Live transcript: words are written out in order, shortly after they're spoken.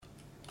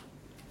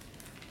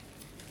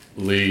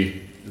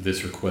Lee,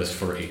 this request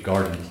for a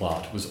garden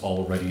plot was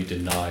already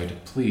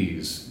denied.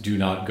 Please do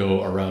not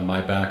go around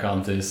my back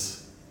on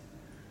this.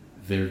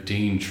 They're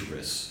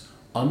dangerous,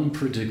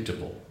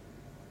 unpredictable.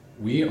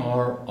 We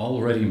are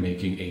already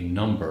making a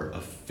number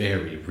of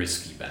very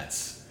risky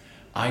bets.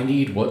 I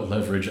need what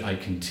leverage I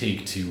can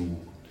take to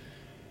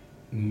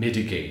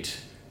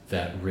mitigate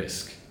that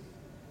risk.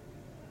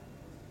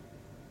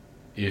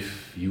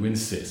 If you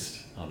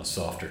insist on a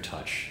softer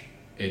touch,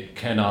 it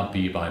cannot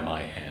be by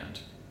my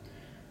hand.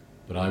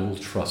 But I will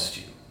trust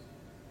you.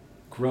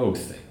 Grow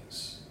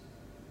things.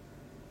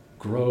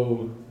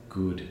 Grow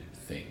good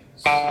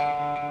things.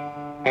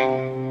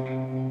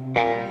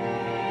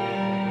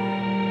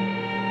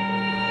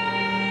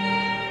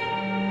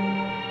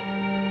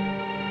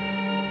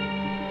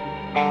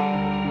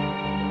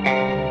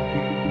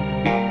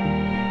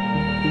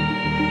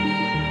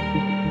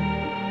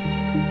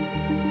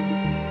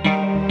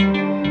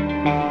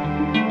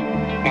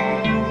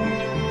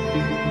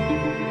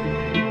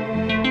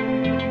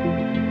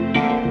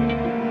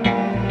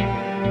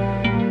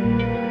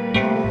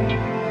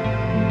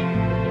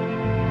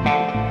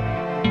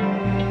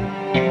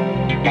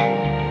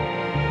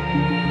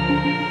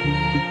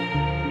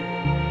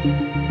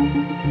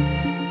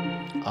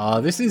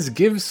 This is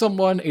give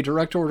someone a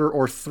direct order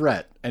or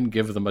threat and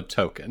give them a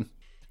token.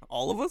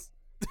 All of us?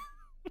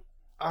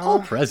 All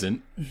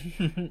present.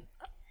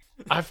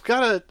 I've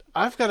got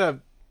a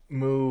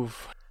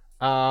move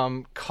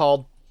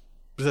called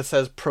that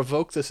says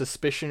provoke the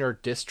suspicion or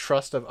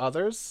distrust of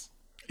others.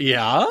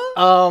 Yeah?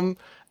 And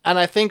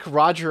I think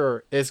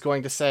Roger is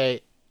going to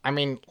say, I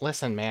mean,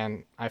 listen,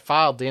 man, I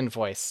filed the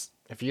invoice.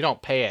 If you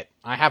don't pay it,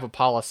 I have a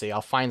policy.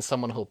 I'll find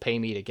someone who'll pay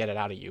me to get it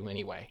out of you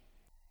anyway.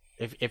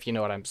 If you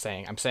know what I'm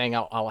saying. I'm saying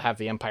I'll have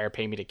the Empire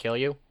pay me to kill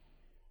you.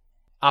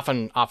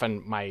 Often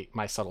my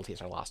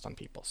subtleties are lost on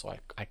people, so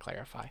I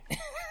clarify.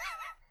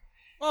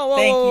 Whoa,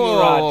 thank you,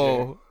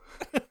 Roger.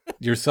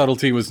 Your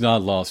subtlety was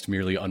not lost,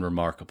 merely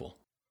unremarkable.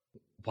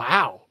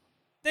 Wow.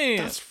 Damn.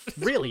 That's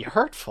really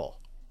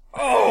hurtful.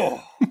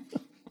 Oh.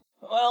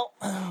 Well,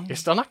 you're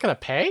still not going to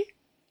pay?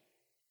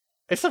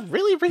 It's a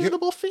really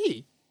reasonable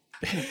fee.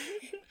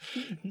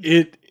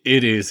 It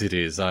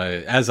is.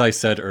 As I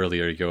said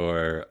earlier,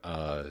 your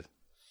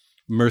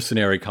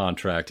mercenary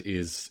contract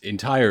is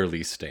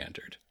entirely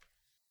standard.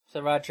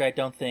 So, Roger, I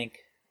don't think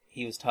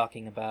he was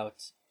talking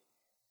about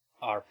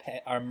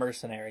our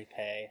mercenary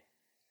pay,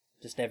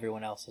 just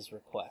everyone else's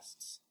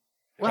requests.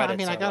 Well, I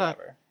mean, I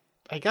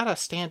gotta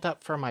stand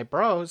up for my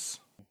bros.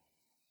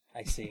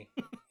 I see.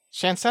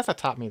 Shansetha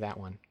taught me that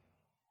one.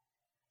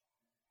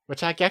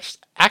 Which I guess,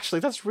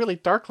 actually, that's really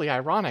darkly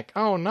ironic.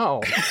 Oh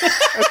no.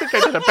 I think I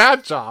did a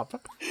bad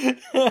job.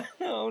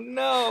 Oh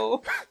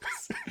no.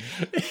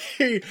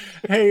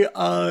 Hey,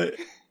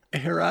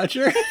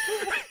 Roger?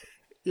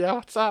 Yeah,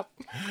 what's up?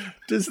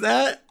 Is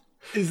that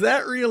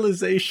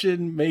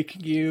realization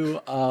making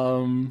you,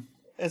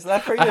 Is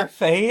that for your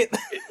fate?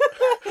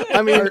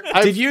 I mean,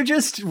 did you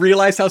just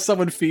realize how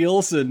someone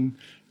feels and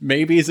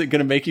maybe is it going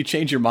to make you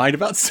change your mind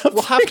about something?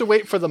 We'll have to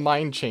wait for the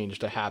mind change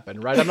to happen,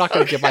 right? I'm not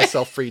going to give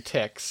myself free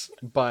ticks,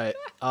 but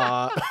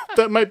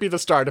that might be the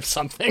start of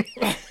something.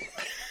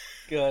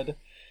 Good.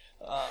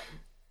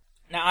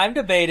 Now I'm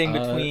debating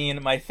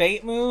between my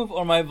fate move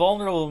or my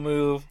vulnerable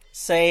move,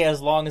 say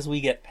as long as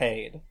we get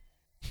paid.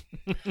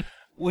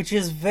 Which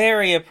is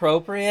very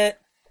appropriate,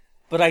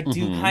 but I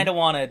do kind of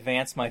want to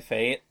advance my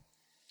fate.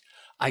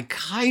 I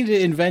kind of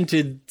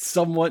invented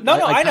someone. No,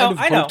 I know.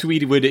 Hoped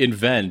we would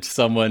invent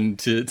someone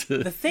to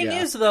The thing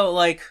is, though,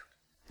 like,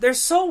 they're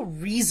so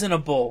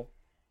reasonable.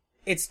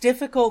 It's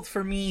difficult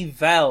for me,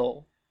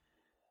 Vel,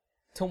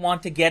 to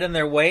want to get in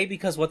their way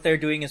because what they're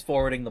doing is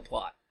forwarding the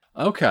plot.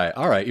 Okay,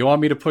 all right. You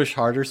want me to push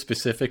harder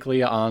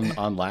specifically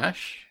on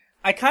Lash?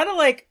 I kind of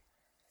like...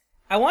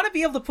 I want to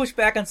be able to push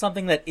back on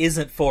something that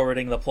isn't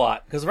forwarding the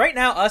plot. Because right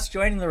now, us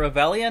joining the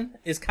rebellion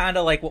is kind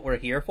of like what we're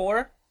here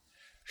for.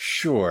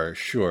 Sure.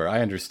 I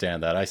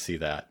understand that. I see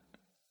that.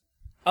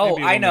 Oh,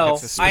 I know.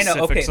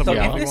 Okay, so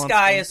Yeah. if this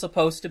guy is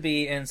supposed to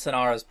be in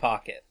Sonara's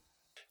pocket...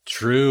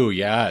 True,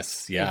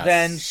 yes.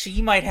 Then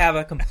she might have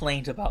a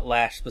complaint about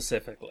Lash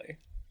specifically.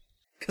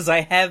 Because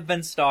I have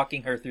been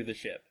stalking her through the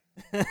ship.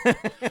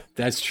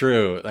 That's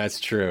true.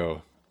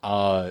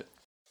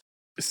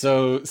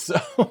 So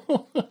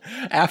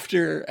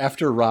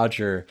after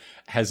Roger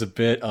has a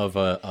bit of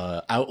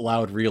a out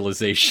loud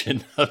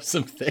realization of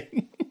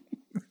something,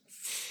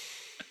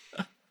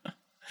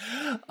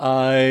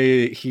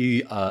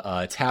 he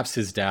taps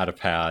his data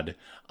pad.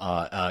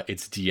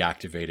 It's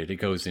deactivated. It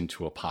goes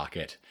into a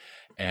pocket,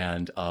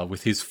 and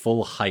with his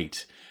full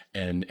height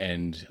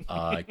and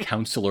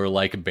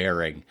counselor-like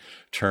bearing,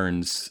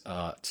 turns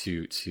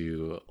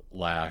to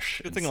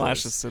Lash. Good thing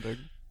Lash is sitting.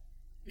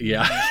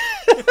 Yeah.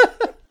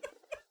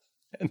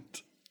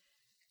 And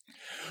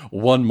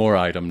one more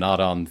item, not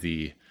on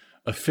the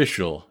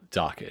official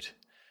docket,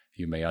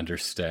 you may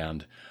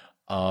understand.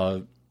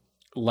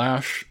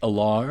 Lash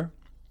Alar.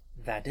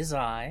 That is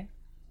I.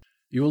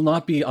 You will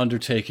not be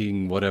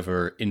undertaking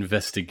whatever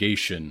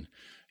investigation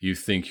you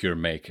think you're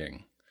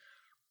making.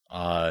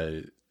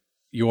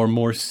 You're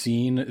more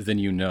seen than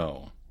you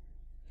know.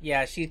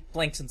 Yeah, she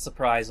blinks in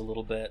surprise a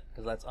little bit,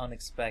 because that's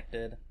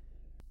unexpected.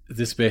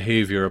 This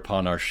behavior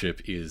upon our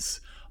ship is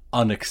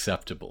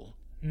unacceptable.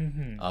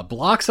 Mm-hmm.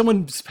 Block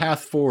someone's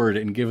path forward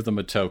and give them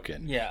a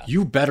token. Yeah.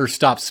 You better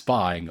stop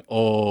spying.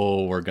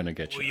 Oh, we're gonna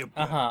get you.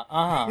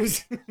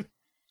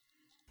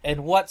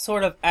 And what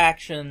sort of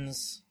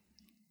actions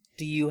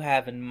do you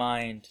have in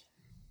mind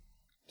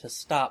to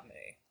stop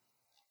me?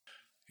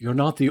 You're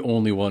not the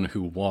only one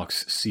who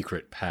walks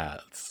secret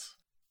paths.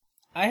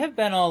 I have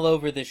been all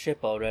over this ship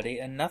already,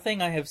 and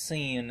nothing I have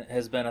seen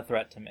has been a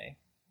threat to me.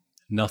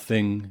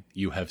 Nothing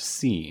you have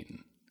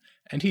seen.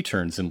 And he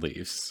turns and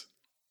leaves.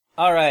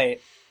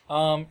 Alright,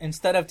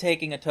 instead of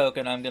taking a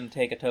token, I'm going to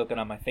take a token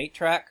on my fate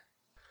track.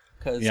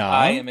 Because Yeah.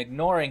 I am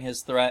ignoring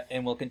his threat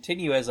and will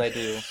continue as I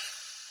do.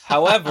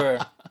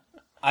 However,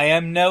 I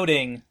am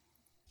noting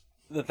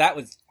that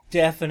was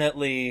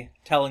definitely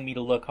telling me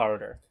to look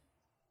harder.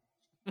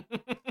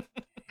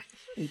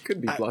 You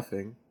could be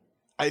bluffing.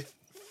 I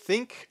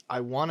think I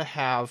want to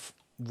have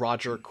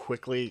Roger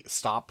quickly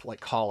stop,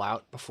 call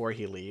out before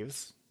he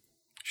leaves.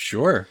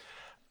 Sure.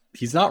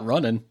 He's not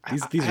running.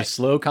 These are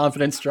slow,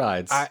 confident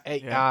strides.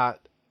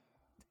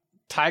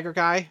 Tiger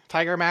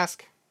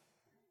mask.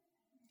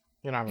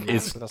 You don't have a mask.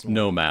 It's That doesn't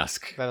no work.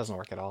 mask. That doesn't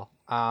work at all.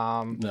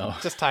 No.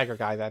 Just Tiger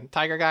Guy then.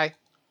 Tiger Guy.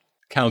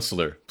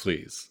 Counselor,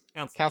 please.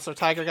 Counselor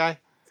Tiger Guy.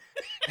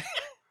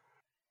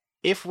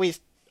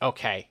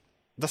 Okay,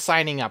 the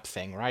signing up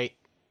thing, right?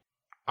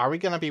 Are we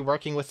going to be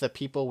working with the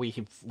people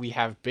we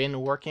have been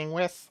working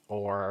with,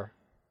 or?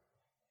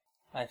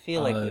 I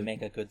feel like we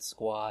make a good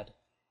squad.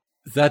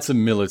 That's a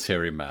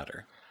military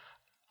matter.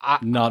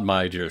 Not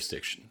my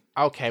jurisdiction.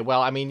 Okay,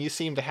 well, I mean, you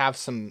seem to have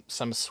some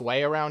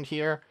sway around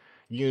here.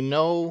 You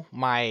know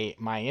my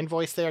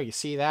invoice there. You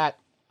see that?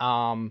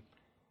 I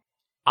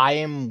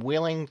am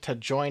willing to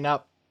join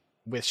up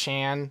with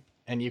Shan,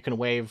 and you can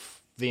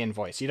waive the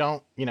invoice. You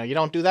don't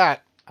do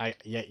that.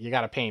 You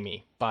got to pay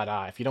me. But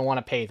if you don't want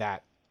to pay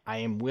that, I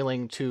am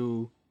willing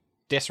to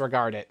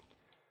disregard it.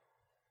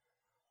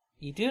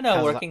 You do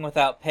know working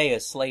without pay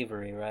is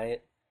slavery,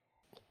 right?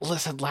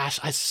 Listen, Lash,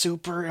 I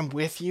super am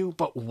with you,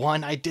 but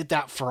one, I did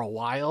that for a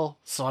while,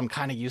 so I'm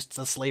kind of used to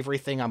the slavery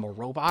thing. I'm a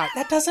robot.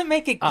 That doesn't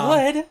make it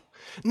good.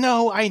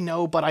 No, I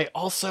know, but I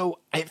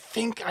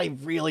think I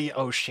really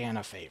owe Shan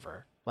a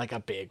favor. Like a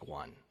big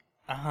one.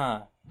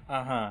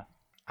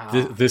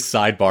 This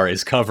sidebar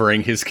is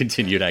covering his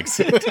continued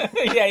exit.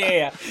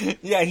 Yeah.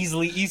 Yeah,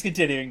 he's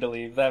continuing to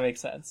leave. That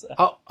makes sense.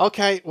 Oh,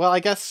 okay. Well, I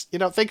guess,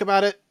 think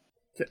about it.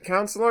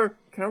 Counselor?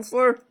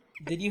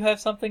 Did you have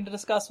something to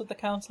discuss with the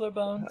counselor,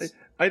 Bones?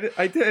 I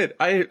did.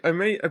 I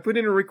put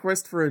in a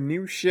request for a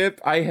new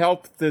ship. I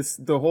helped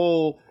the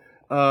whole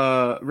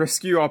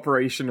rescue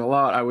operation a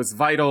lot. I was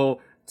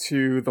vital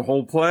to the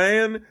whole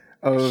plan.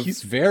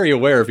 He's very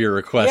aware of your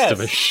request Yes. of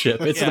a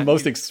ship. It's the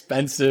most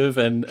expensive,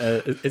 and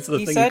it's the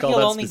He thing said you call he'll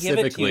that only give it to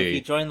you if specifically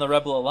you join the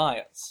Rebel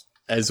Alliance.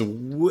 as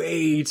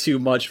way too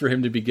much for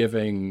him to be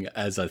giving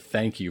as a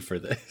thank you for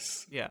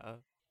this. Yeah.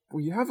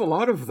 Well, you have a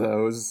lot of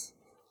those.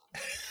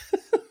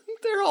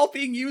 They're all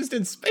being used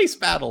in space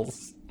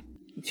battles.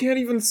 You can't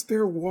even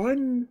spare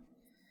one?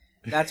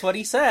 That's what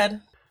he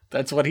said.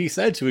 That's what he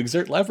said, to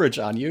exert leverage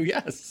on you,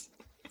 yes.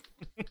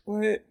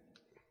 What?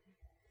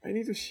 I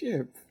need a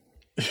ship.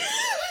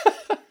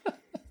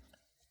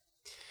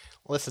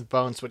 Listen,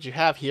 Bones, what you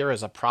have here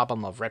is a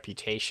problem of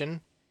reputation.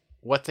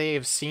 What they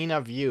have seen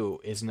of you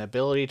is an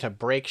ability to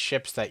break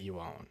ships that you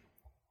own.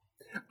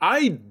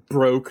 I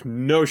broke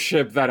no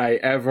ship that I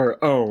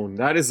ever owned.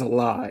 That is a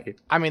lie.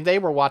 I mean, they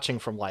were watching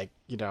from on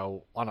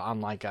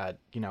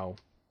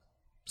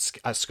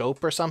a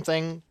scope or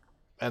something,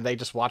 and they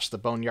just watched the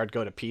boneyard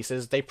go to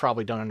pieces. They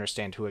probably don't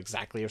understand who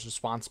exactly is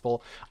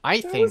responsible.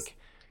 I think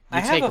I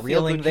have a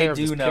feeling they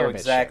do know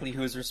exactly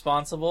who's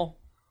responsible.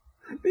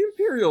 The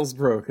Imperials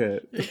broke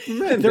it.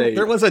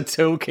 There was a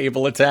tow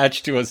cable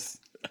attached to us.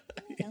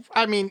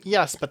 I mean,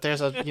 yes, but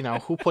there's a,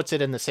 who puts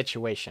it in the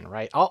situation,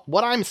 right?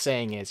 What I'm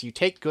saying is you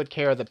take good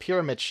care of the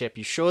pyramid ship,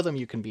 you show them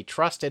you can be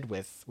trusted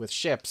with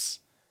ships,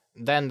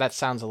 then that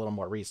sounds a little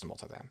more reasonable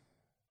to them.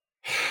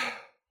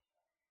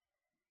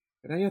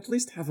 Can I at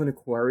least have an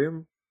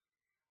aquarium?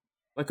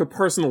 Like a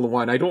personal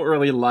one. I don't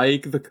really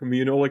like the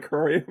communal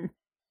aquarium.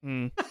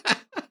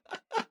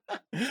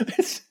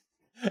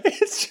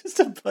 It's just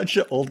a bunch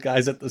of old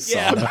guys at the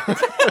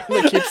sauna.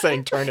 They keep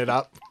saying, turn it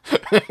up.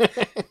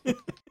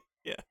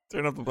 Yeah,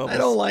 turn up the bubbles. I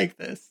don't like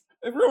this.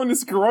 Everyone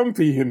is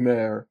grumpy in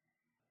there.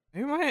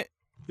 Who might?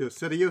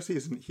 Setayoshi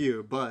isn't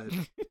here, but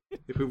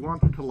if we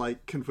wanted to,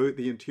 convert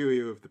the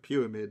interior of the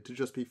pyramid to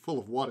just be full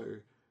of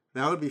water,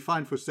 that would be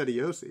fine for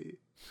Setayoshi.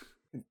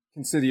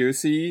 Can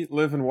Sidiosi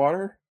live in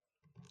water?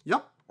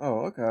 Yep.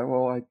 Oh, okay.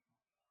 Well, I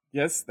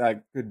guess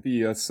that could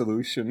be a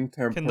solution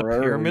Can temporarily.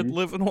 the pyramid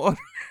live in water?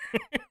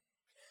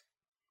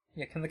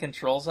 Yeah, can the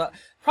controls...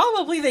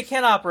 Probably they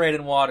can operate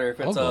in water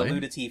if it's a Probably.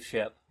 Ludatif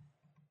ship.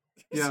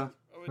 Yeah.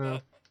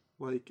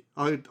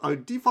 Our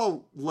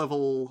default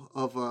level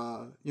of,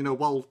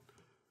 while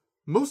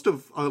most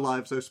of our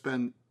lives are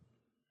spent,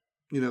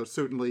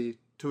 certainly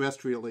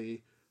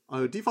terrestrially,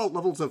 default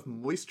levels of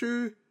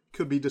moisture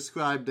could be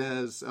described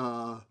as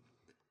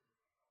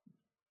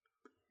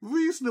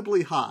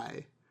reasonably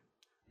high.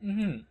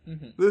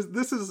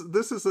 This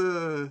is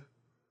a,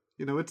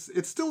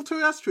 it's still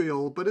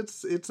terrestrial, but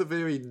it's a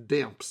very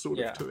damp sort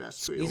of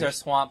terrestrial. These are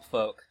swamp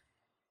folk.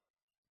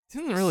 It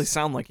didn't really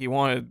sound like he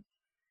wanted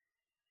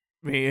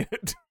me,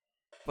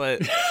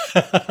 but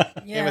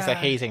It was a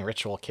hazing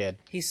ritual, kid.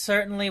 He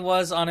certainly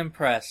was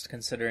unimpressed,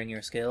 considering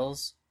your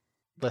skills.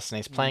 Listen,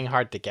 he's playing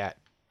hard to get.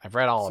 I've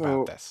read all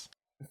about this.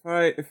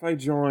 If I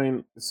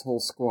join this whole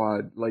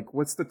squad, like,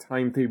 what's the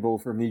timetable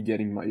for me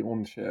getting my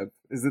own ship?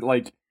 Is it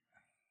like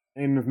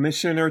end of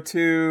mission or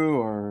two,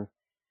 or?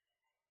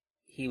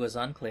 He was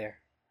unclear.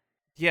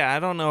 yeah, I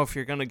don't know if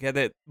you're gonna get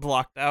it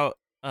blocked out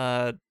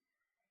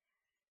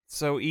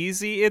so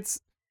easy. This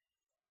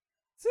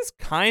is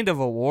kind of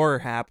a war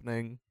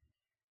happening.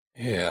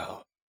 Yeah.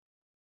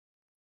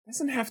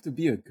 Doesn't have to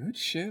be a good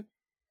ship.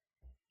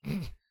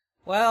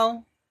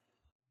 Well,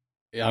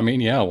 I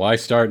mean, yeah, why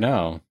start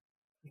now?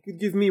 You could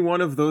give me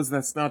one of those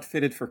that's not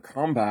fitted for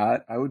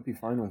combat. I would be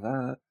fine with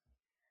that.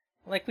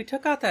 like, we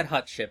took out that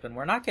hut ship, and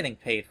we're not getting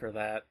paid for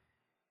that.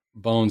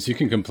 Bones, you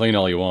can complain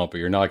all you want, but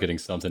you're not getting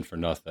something for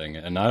nothing,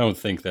 and I don't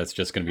think that's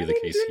just going to be the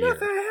case here.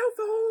 Nothing. I helped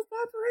the whole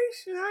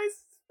operation.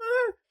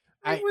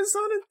 I was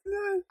on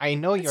it. I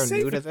know you're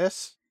new to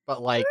this,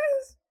 but like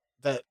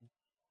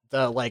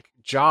the like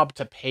job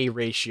to pay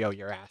ratio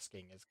you're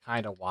asking is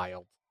kind of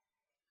wild.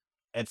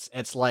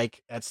 It's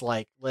like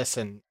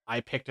listen,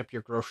 I picked up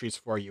your groceries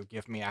for you.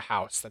 Give me a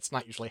house. That's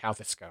not usually how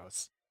this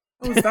goes.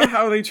 Oh, is that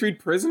how they treat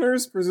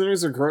prisoners?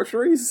 Prisoners are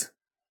groceries?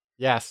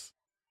 Yes.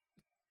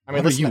 I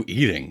mean, What are listen, you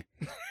eating?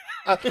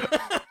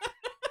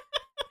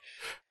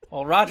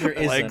 Well, Roger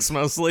isn't. Legs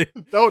mostly.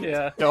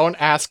 don't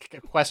ask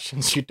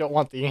questions you don't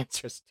want the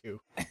answers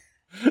to.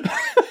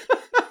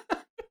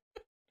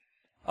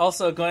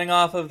 Also, going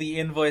off of the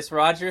invoice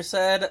Roger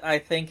said, I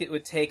think it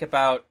would take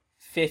about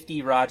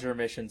 50 Roger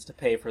missions to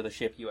pay for the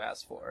ship you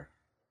asked for.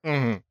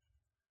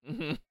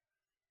 Mm-hmm.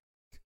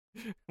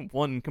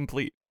 One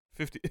complete.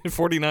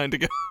 49 to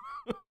go.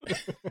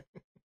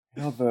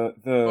 Now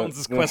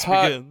Bones' quest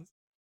hut, begins.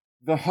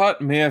 the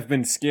hut may have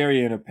been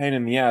scary and a pain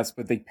in the ass,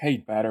 but they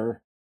paid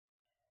better.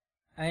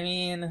 I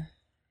mean,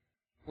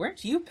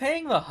 weren't you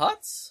paying the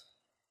huts?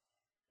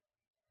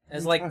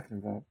 As What are you like, talking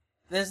about?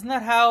 isn't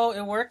that how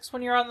it works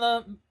when you're on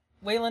the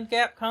Wayland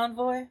Gap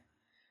convoy?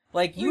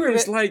 Like, you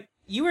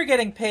were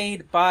getting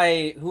paid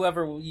by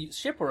whoever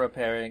ship were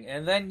repairing,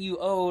 and then you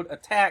owed a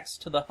tax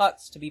to the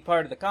huts to be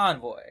part of the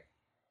convoy.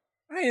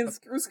 It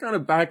was kind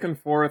of back and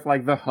forth.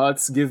 Like, the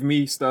huts give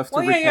me stuff to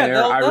Well, repair.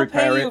 they'll I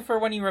repair pay it. you for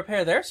when you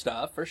repair their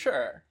stuff, for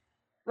sure.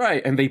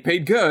 Right, and they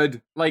paid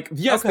good. Like,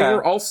 yes, they Okay.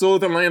 were also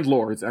the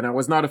landlords, and I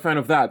was not a fan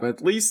of that, but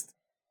at least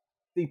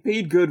they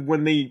paid good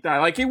when they died.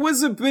 Like, it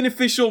was a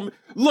beneficial...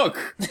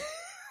 Look!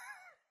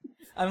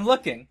 I'm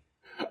looking.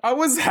 I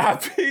was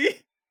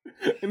happy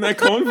in that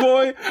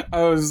convoy.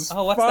 I was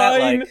Oh, what's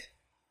fine. that like?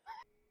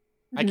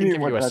 I can give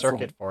What you a that's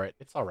circuit like. for it.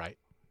 It's all right.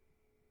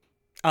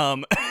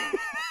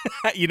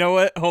 You know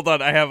what? Hold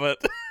on, I have it.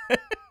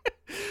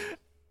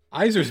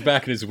 Iser's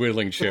back in his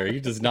whittling chair. He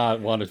does not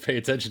want to pay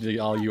attention to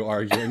all you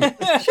arguing.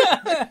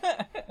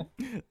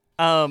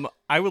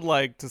 I would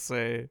like to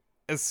say,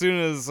 as soon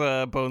as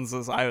Bones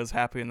says I was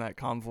happy in that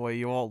convoy,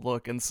 you all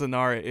look, and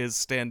Sonara is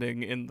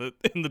standing in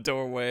the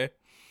doorway.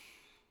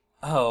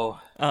 Oh.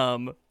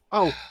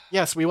 Oh,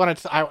 yes, we wanted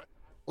to...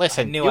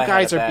 Listen, I knew you I had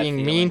guys a are bad being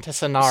feeling. mean to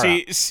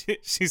Sonara.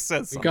 She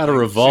says We something. got a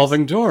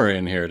revolving door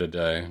in here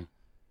today.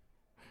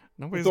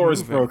 The Nobody's door is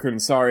moving. broken.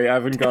 Sorry, I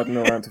haven't gotten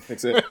around to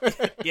fix it.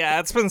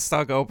 Yeah, it's been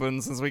stuck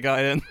open since we got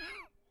in.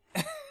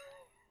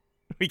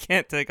 We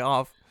can't take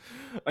off.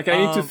 Like, I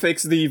need to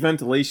fix the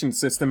ventilation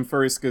system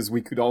first, because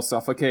we could all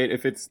suffocate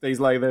if it stays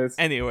like this.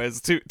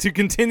 Anyways, to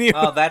continue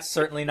Oh, that's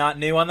certainly not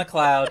new on the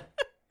cloud.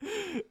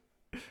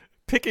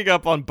 picking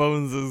up on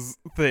Bones'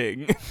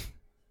 thing,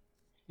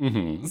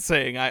 Mm-hmm.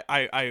 saying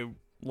I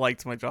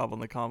liked my job on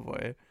the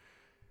convoy,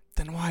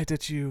 then why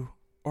did you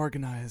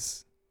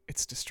organize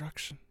its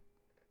destruction?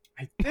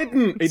 I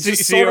didn't! It See-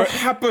 just see, sort of you're-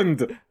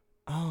 happened!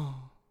 Oh.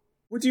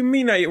 What do you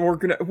mean I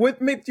organized?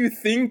 What made you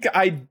think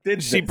I did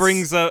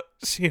this?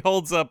 She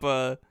holds up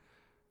a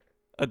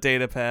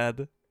data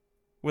pad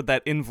with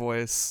that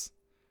invoice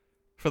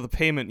for the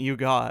payment you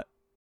got.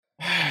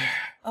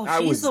 Oh, I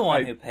she's was- the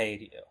one I- who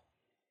paid you.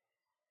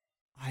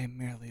 I am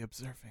merely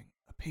observing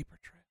a paper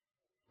trail.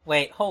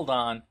 Wait, hold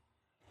on.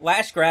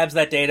 Lash grabs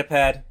that data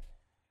pad.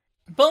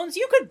 Bones,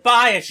 you could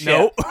buy a ship.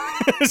 No,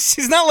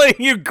 she's not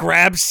letting you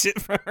grab shit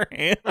from her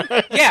hand.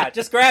 Yeah,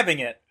 just grabbing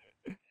it.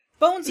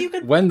 Bones, you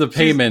could... When the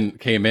payment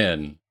came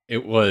in,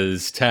 it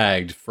was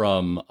tagged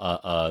from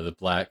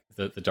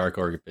the Dark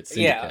Orbit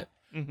Syndicate.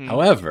 Mhm.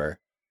 However,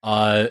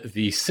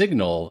 the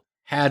signal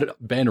had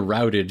been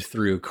routed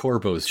through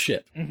Corbo's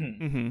ship,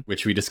 Mhm.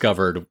 which we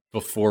discovered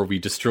before we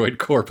destroyed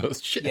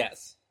Corbo's ship.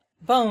 Yes.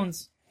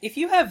 Bones, if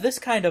you have this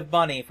kind of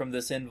money from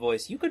this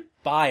invoice, you could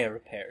buy a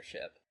repair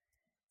ship.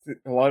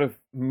 A lot of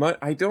money.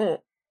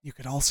 You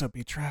could also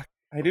be tracked.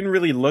 I didn't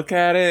really look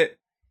at it.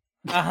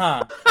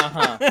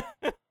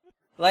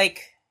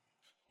 Like,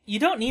 you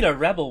don't need a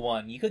rebel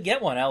one. You could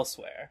get one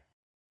elsewhere.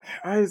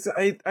 I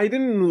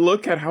didn't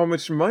look at how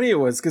much money it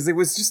was because it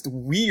was just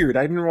weird.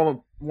 I didn't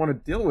want to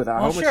deal with that.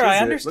 Well, how much sure, is I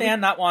it?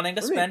 understand not wanting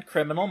to spend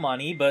criminal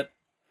money, but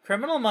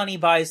criminal money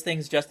buys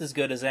things just as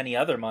good as any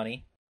other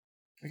money.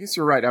 I guess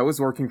you're right. I was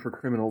working for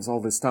criminals all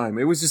this time.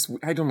 It was just,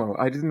 I don't know.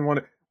 I didn't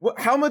want to.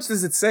 How much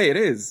does it say it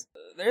is?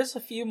 There's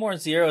a few more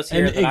zeros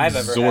here An than I've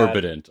ever had.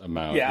 exorbitant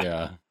amount, Yeah.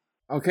 yeah.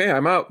 Okay,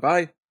 I'm out.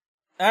 Bye.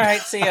 All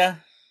right, see ya.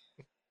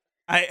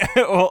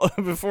 Well,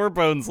 before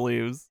Bones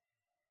leaves,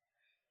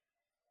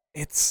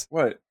 it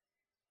What?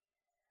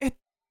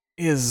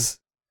 is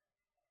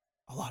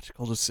a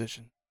logical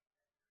decision,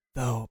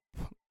 though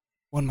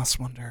one must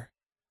wonder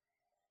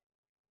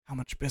how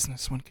much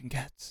business one can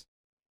get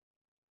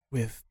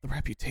with the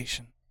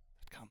reputation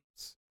that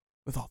comes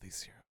with all these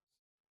zeros.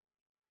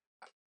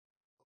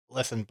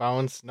 Listen,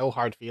 Bones, no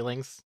hard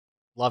feelings.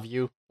 Love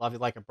you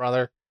like a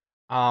brother.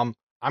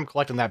 I'm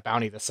collecting that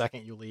bounty the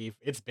second you leave.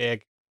 It's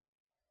big.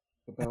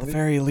 At the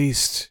very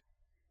least,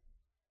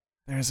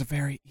 there is a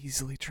very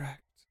easily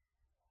tracked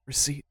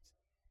receipt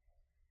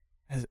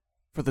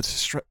for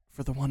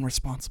the one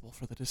responsible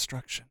for the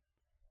destruction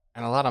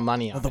And a lot of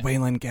money on of the it.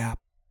 Wayland Gap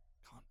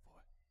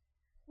convoy.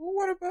 Well,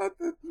 what about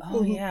the people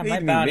Oh, who yeah, paid my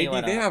me? bounty Maybe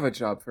went they up. have a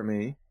job for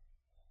me.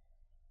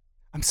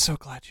 I'm so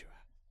glad you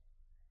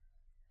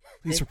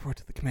asked. Please report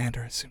to the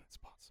commander as soon as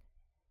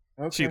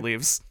possible. Okay. She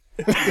leaves.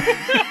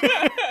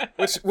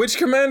 Which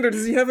commander?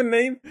 Does he have a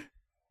name?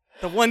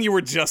 The one you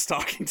were just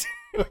talking to.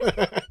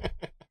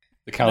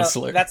 The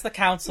counselor. No, that's the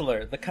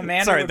counselor. The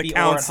commander Sorry, would the be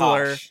counselor.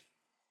 Orrin Hosh.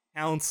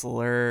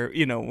 Counselor,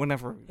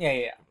 whenever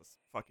Yeah.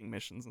 fucking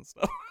missions and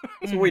stuff.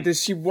 So wait,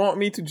 does she want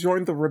me to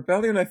join the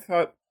rebellion? I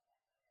thought.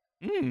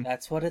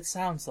 That's what it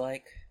sounds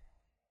like.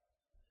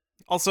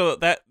 Also,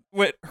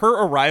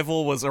 her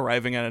arrival was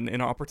arriving at an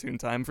inopportune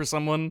time for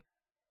someone,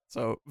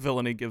 so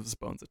Villainy gives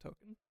Bones a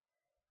token.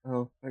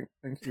 Oh,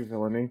 thank you,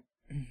 Villainy.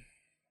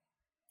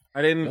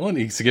 I didn't.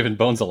 Villain's given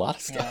Bones a lot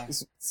of stuff. Yeah.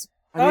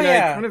 I mean,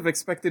 yeah. I kind of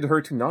expected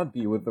her to not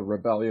be with the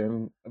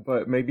rebellion,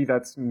 but maybe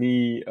that's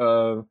me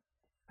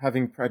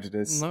having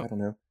prejudice. No. I don't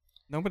know.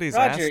 Nobody's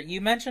Roger, asked.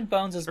 you mentioned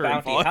Bones' Very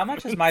bounty. How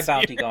much has my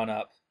bounty volunteer. gone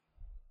up?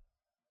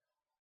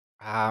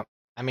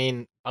 I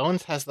mean,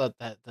 Bones has the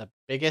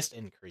biggest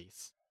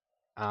increase.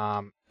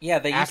 Yeah,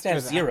 they used to After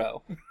have that-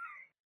 0.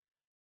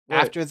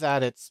 After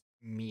that, it's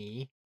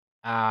me,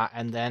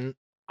 and then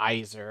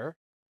Iser,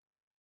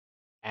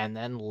 and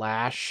then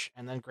Lash,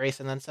 and then Grace,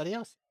 and then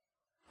Sadios.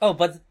 Oh,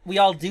 but we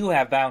all do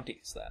have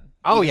bounties then.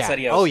 Oh Even yeah,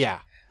 Sadios. oh yeah,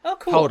 Oh,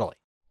 cool. totally.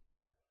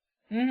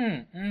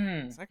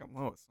 Mm-hmm. It's like a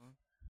Lois. Huh?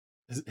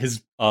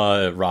 His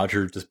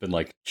Roger just been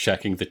like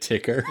checking the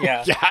ticker.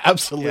 Yeah. Yeah,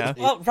 absolutely. Yeah.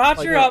 Well,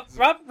 Roger,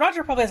 Like,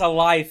 Roger probably has a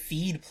live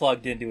feed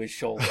plugged into his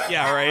shoulder.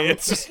 Yeah, right.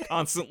 It's just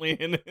constantly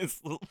in his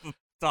little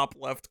top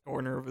left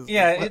corner of his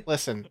Yeah,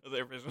 Listen, of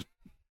their vision.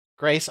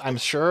 Grace, I'm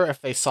sure if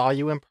they saw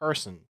you in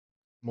person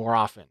more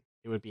often,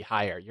 it would be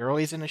higher. You're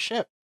always in a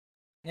ship.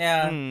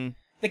 Yeah. Hmm.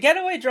 The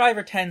getaway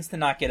driver tends to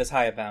not get as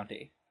high a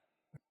bounty.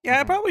 Yeah,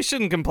 I probably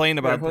shouldn't complain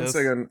about One this.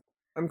 second.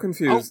 I'm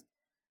confused.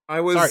 I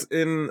was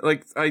Sorry. in,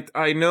 like,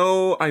 I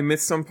know I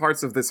missed some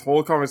parts of this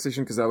whole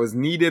conversation because I was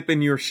knee-deep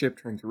in your ship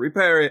trying to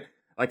repair it.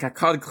 Like, I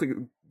caught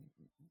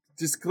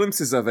just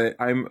glimpses of it.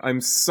 I'm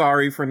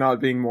sorry for not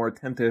being more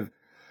attentive.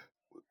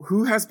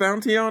 Who has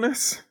bounty on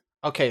us?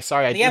 Okay,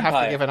 sorry, I The do have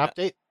Empire. to give an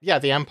update. Yeah,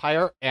 the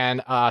Empire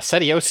and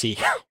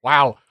Sediosi.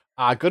 Wow,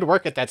 good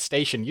work at that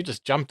station. You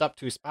just jumped up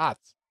 2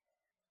 spots.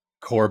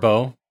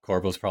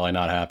 Corbo's probably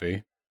not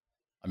happy.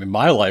 I mean,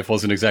 my life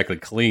wasn't exactly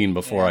clean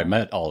before I Yeah.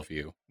 met all of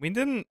you. We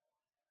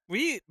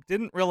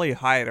didn't really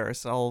hide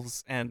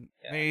ourselves and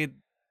Yeah. made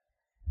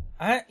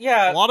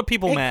Yeah. a lot of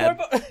people Hey, mad.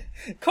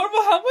 Corbo,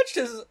 how much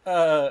does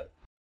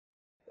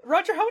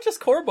Roger? How much does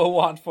Corbo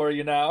want for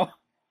you now?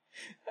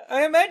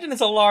 I imagine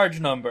it's a large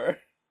number.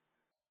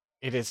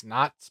 It is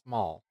not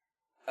small.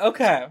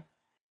 Okay.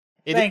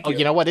 Thank you.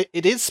 You know what?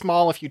 It is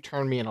small if you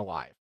turn me in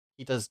alive.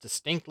 He does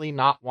distinctly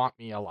not want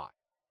me alive.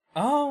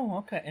 Oh,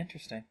 okay,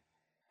 interesting.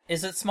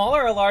 Is it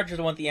smaller or larger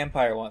than what the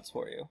Empire wants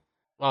for you?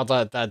 Well,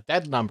 the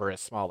dead number is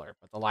smaller,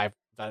 but the live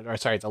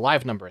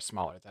number is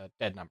smaller. The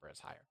dead number is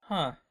higher.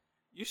 Huh.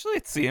 Usually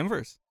it's the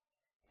inverse.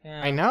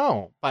 Yeah. I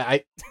know,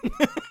 but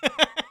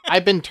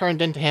I've been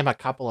turned into him a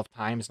couple of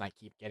times, and I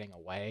keep getting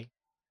away.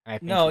 And I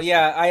think No, he's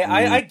yeah, like,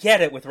 I get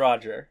it with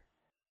Roger.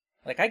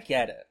 Like, I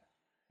get it.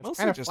 it's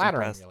Mostly kind of just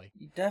flattering, impressed. really.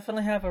 You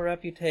definitely have a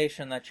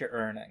reputation that you're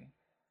earning.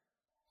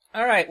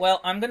 Alright, well,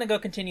 I'm gonna go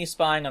continue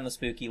spying on the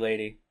spooky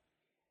lady.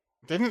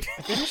 Didn't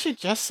she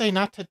just say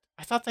not to?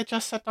 I thought they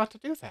just said not to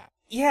do that.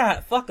 Yeah,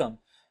 fuck them.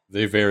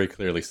 They very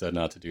clearly said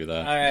not to do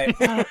that.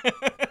 Alright.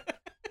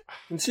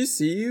 Can she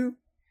see you?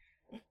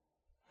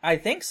 I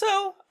think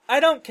so. I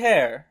don't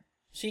care.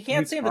 She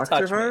can't You seem to talk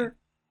touch to her? me.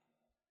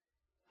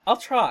 I'll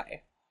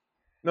try.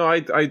 No,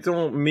 I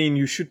don't mean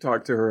you should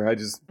talk to her.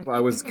 I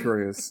was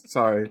curious.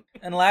 Sorry.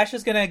 And Lash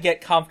is gonna get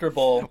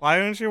comfortable. Why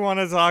don't you want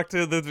to talk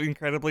to the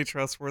incredibly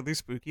trustworthy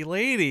spooky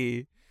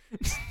lady?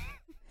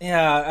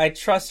 Yeah, I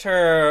trust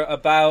her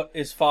about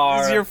as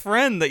far. She's your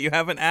friend that you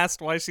haven't asked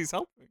why she's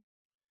helping.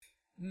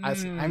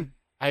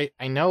 I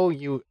know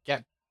you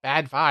get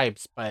bad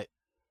vibes, but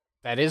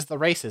that is the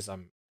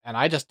racism. And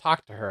I just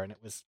talked to her, and it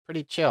was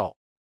pretty chill.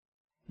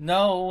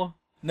 No,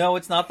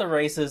 it's not the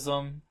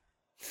racism.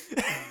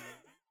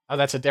 Oh,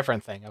 that's a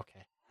different thing.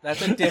 Okay.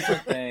 That's a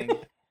different thing.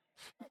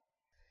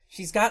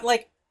 She's got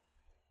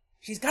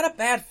a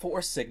bad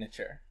force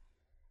signature.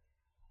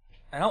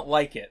 I don't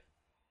like it.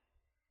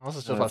 Also,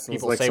 just what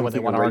people like say when they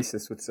want to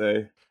racist would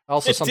say.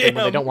 Also, something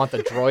when they don't want the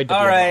droid to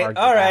all be right, able to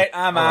argue all right,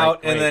 back. I'm All right,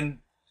 out, great. and then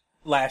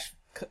Lash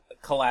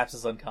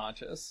collapses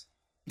unconscious.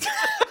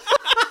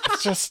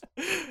 It's just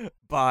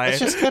Bye. It's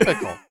just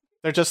typical.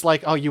 They're just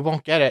like, oh, you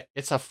won't get it.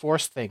 It's a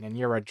force thing, and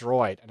you're a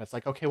droid. And it's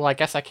like, okay, well, I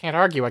guess I can't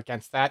argue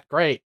against that.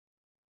 Great.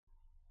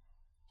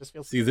 Just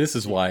feels. See, this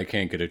is why I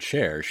can't get a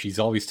chair. She's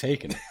always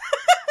taken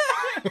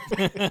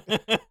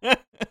it.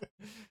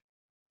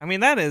 I mean,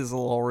 that is a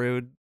little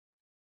rude.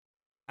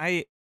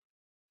 I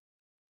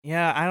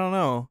don't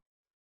know.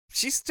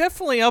 She's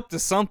definitely up to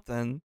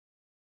something.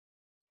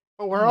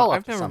 But we're all.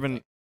 I've never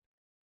been.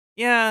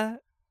 Yeah,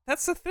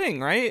 that's the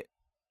thing, right?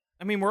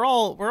 I mean, we're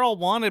all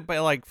wanted by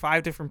like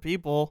 5 different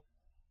people,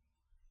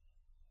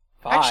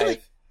 5.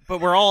 Actually-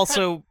 but we're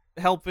also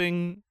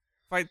helping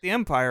fight the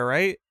Empire,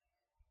 right?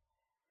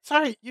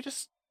 Sorry, I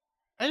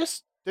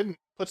just didn't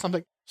put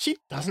something. She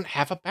doesn't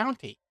have a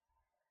bounty.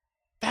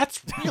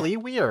 That's really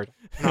weird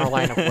in our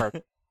line of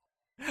work.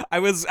 I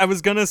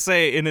was gonna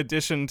say, in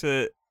addition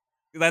to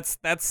that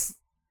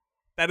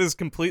is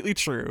completely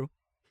true.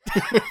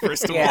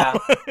 First of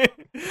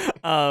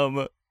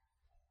all,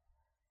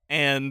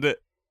 and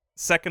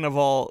second of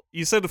all,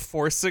 you said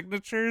force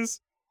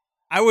signatures.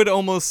 I would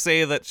almost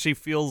say that she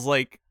feels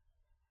like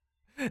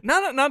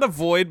not a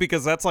void,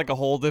 because that's like a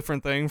whole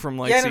different thing from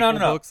like sequel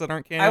books that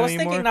aren't canon I was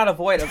anymore. thinking not a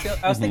void.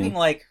 I was thinking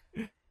like,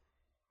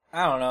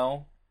 I don't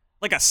know.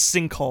 Like a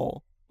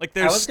sinkhole. Like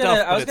I there's was stuff,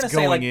 gonna but it's say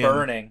going like in.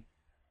 burning.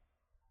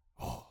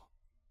 Oh,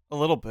 a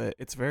little bit.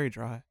 It's very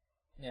dry.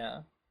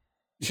 Yeah,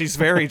 She's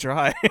very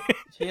dry.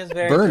 she is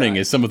very Burning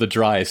dry. is some of the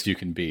driest you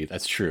can be.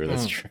 That's true.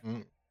 That's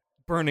true.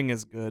 Burning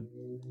is good.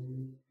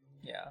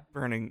 Yeah,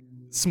 Burning,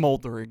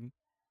 smoldering,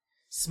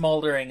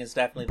 smoldering is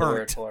definitely the word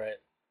Burnt. for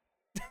it.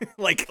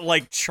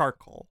 like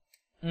charcoal.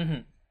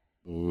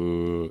 Mm-hmm.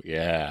 Ooh,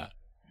 yeah.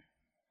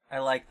 I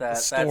like that.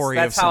 The story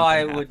That's of how I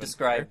something would happened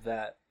describe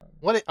that.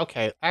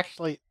 Okay,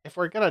 actually, if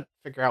we're gonna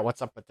figure out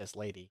what's up with this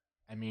lady,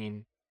 I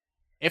mean,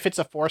 if it's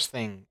a force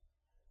thing,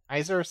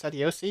 Iser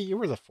Sadiosi, you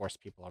were the force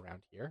people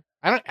around here.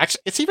 I don't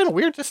actually. It's even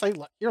weird to say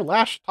hear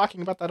Lash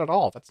talking about that at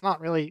all. That's not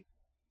really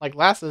like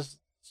Lash's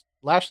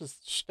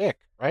shtick,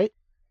 right?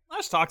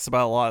 Lash talks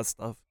about a lot of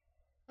stuff.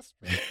 That's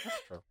true.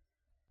 That's true.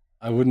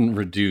 I wouldn't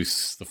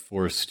reduce the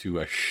Force to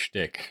a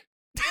shtick,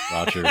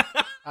 Roger.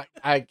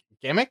 I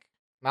gimmick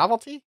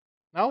novelty.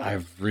 No.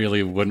 I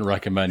really wouldn't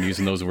recommend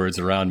using those words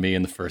around me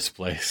in the first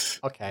place.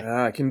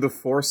 Okay. Can the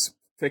Force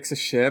fix a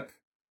ship?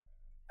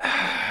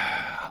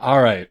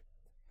 All right.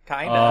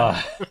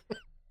 Kinda.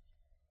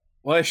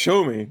 Well,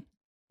 show me.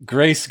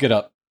 Grace, get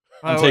up.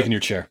 I'm taking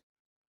your chair.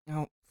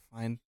 No,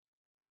 fine.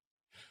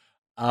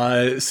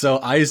 So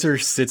Iser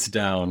sits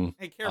down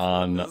Hey, careful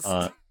on with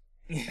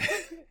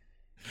this.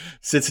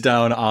 sits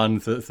down on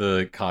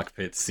the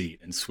cockpit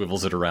seat and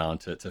swivels it around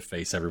to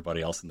face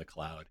everybody else in the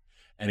cloud.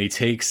 And he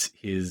takes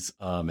his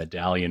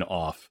medallion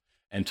off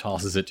and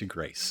tosses it to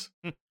Grace.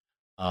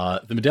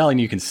 The medallion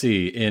you can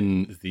see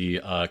in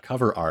the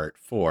cover art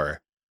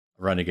for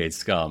Renegade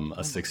Scum,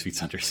 a 6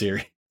 Feet Under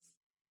series.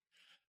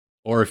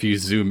 Or if you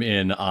zoom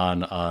in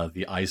on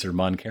the Iser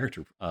Munn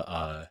character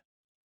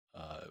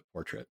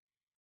portrait.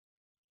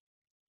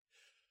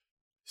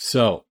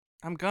 So,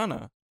 I'm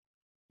gonna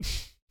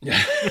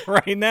yeah.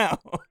 right now.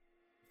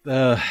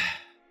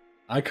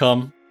 I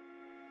come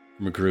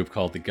from a group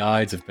called the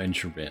Guides of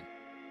Benjamin.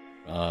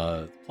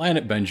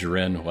 Planet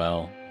Benjamin,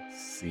 well, it's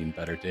seen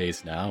better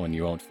days now, and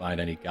you won't find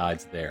any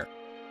guides there.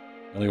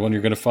 The only one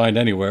you're going to find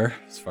anywhere,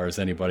 as far as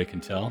anybody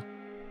can tell,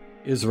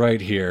 is right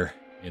here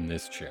in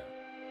this chair.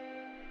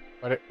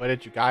 What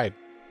did you guide?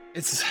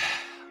 It's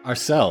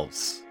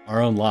ourselves,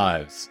 our own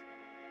lives,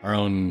 our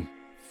own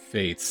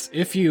fates.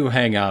 If you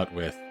hang out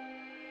with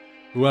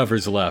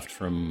whoever's left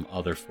from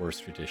other Force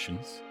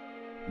traditions,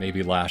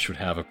 maybe Lash would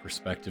have a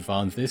perspective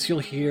on this. You'll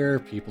hear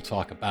people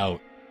talk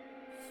about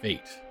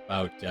fate,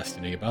 about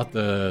destiny, about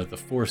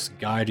the Force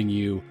guiding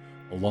you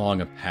along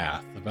a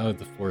path, about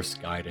the Force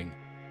guiding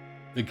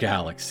the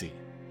galaxy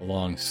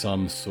along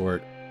some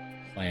sort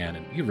of plan,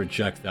 and we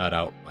reject that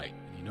outright.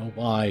 And you know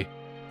why?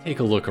 Take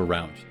a look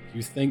around you.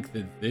 You think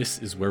that this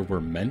is where we're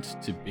meant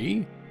to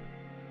be?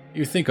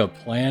 You think a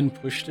plan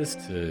pushed us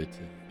to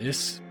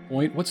this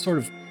point? What sort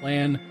of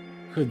plan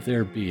could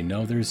there be?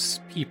 No, there's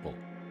people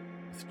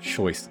with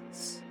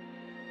choices.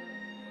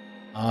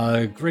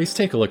 Grace,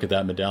 take a look at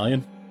that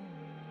medallion.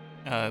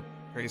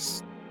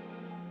 Grace,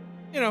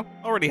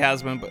 already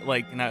has been, but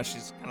like now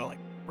she's kind of like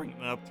bringing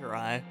it up to her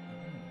eye.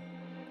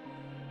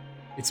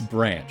 It's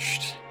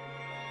branched.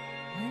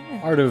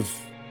 Part of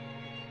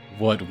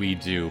what we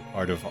do,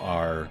 part of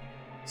our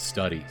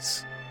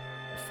studies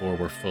before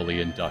we're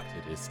fully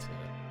inducted, is to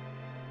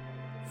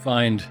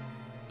find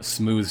a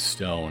smooth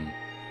stone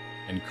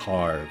and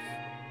carve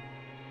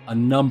a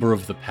number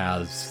of the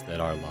paths that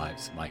our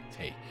lives might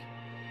take.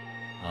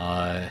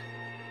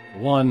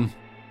 One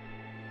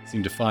I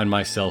seem to find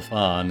myself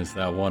on is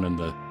that one in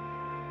the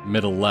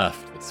middle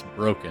left that's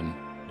broken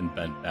and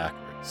bent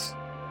backwards.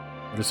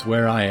 But it's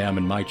where I am,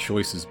 and my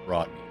choices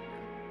brought me here.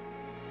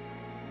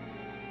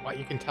 What,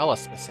 you can tell a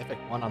specific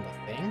one on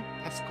the thing?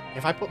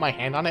 If I put my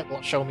hand on it, will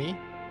it show me?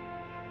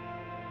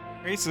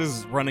 Grace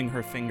is running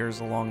her fingers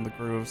along the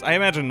grooves. I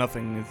imagine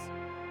nothing is...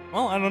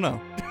 Well, I don't know.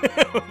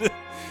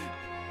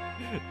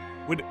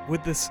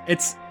 would this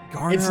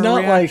garner it's a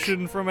not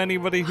reaction from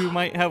anybody who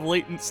might have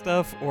latent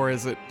stuff, or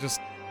is it just...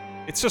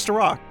 It's just a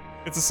rock.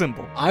 It's a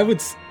symbol.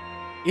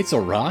 It's a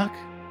rock,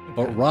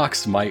 but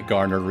rocks might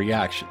garner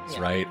reactions,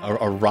 right?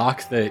 A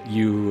rock that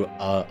you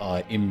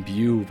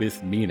imbue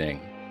with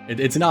meaning.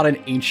 It's not an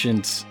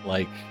ancient,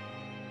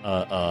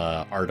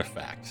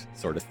 artifact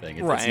sort of thing.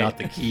 It's not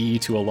the key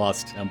to a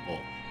lost temple.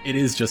 It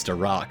is just a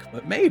rock,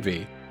 but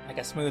maybe. Like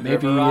a smooth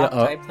river rock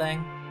type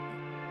thing?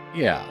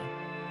 Yeah.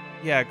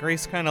 Yeah,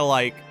 Grace kind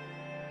of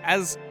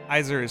as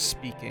Iser is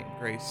speaking,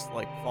 Grace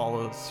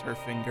follows her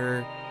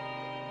finger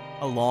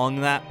along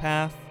that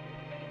path.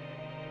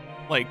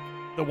 Like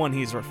the one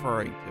he's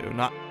referring to,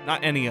 not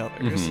any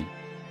others. Mm-hmm.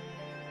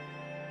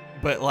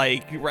 But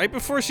right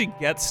before she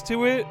gets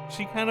to it,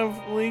 she kind of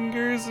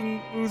lingers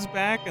and moves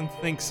back and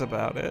thinks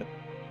about it.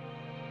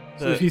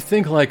 So if you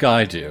think like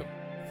I do,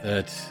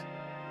 that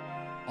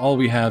all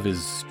we have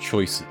is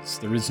choices.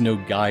 There is no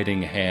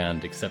guiding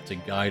hand except to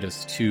guide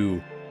us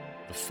to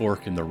the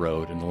fork in the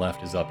road, and the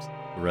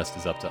rest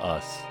is up to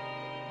us.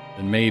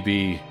 Then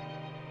maybe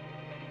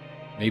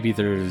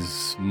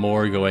there's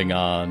more going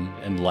on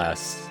and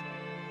less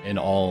in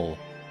all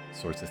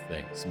sorts of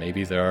things.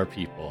 Maybe there are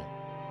people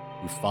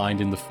who find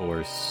in the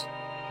Force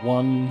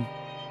one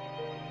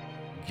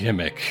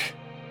gimmick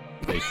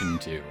they can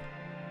do.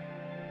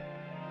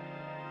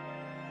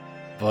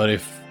 But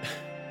if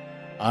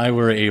I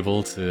were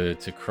able to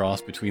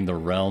cross between the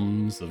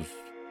realms of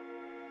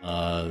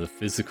the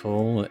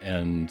physical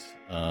and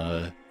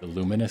the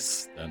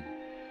luminous, then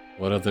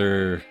what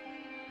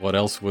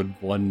else would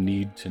one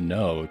need to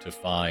know to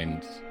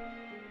find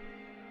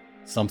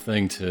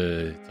something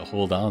to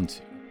hold on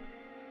to?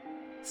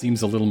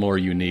 Seems a little more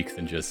unique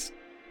than just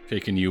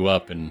picking you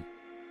up and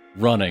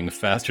running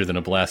faster than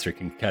a blaster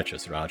can catch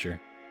us, Roger.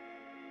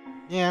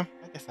 Yeah,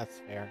 I guess that's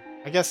fair.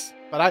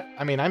 But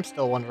I'm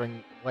still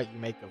wondering what you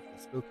make of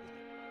the spooky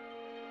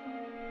lady.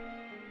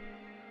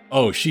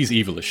 Oh, she's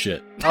evil as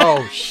shit.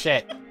 Oh,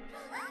 shit.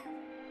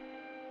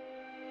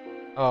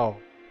 Oh.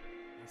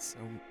 So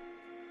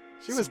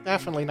She was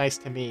definitely nice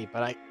to me,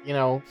 but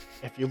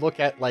if you look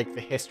at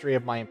the history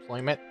of my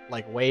employment,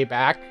 way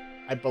back,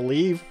 I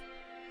believe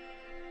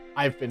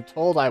I've been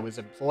told I was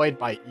employed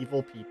by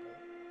evil people.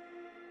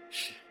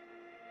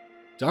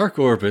 Dark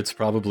Orbit's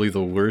probably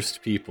the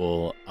worst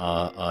people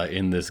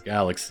in this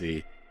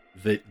galaxy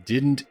that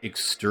didn't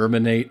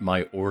exterminate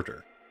my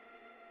order.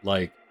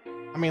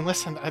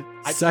 Listen,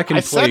 second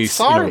I place said in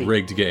sorry. a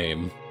rigged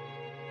game.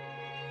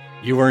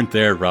 You weren't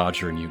there,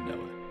 Roger, and you know it.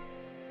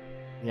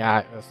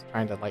 Yeah, I was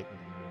trying to lighten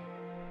the mood.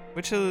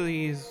 which of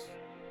these...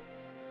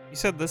 You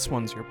said this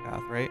one's your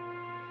path, right?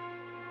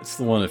 It's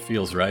the one that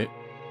feels right.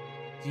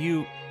 Do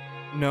you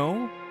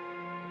know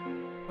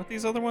what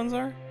these other ones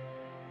are?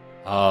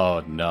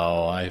 Oh,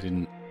 no, I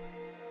didn't.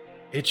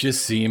 It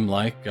just seemed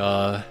like,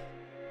 there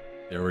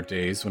were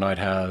days when I'd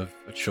have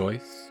a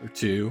choice or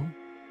two.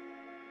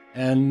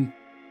 And,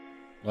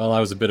 well,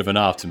 I was a bit of an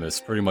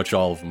optimist. Pretty much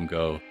all of them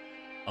go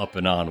up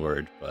and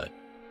onward, but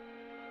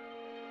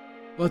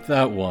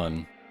that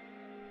one.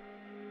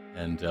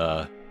 And,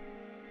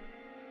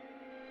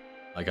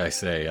 like I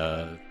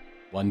say,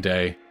 one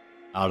day,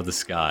 out of the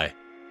sky,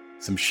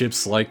 some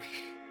ships like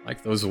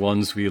those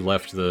ones we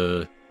left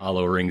the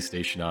Hollow Ring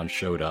station on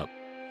showed up.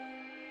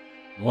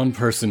 One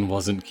person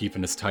wasn't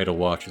keeping as tight a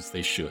watch as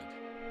they should.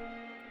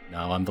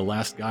 Now I'm the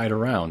last guide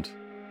around.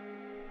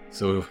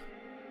 So,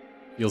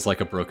 feels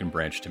like a broken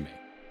branch to me.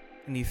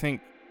 And you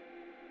think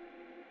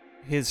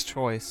his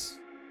choice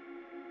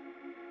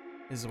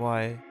is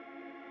why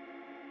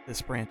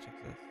this branch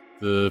exists?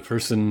 The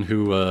person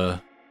who,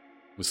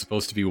 was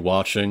supposed to be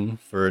watching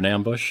for an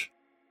ambush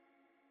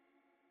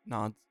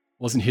Nods.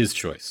 wasn't his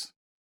choice.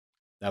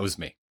 That was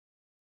me.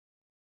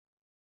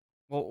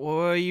 Well,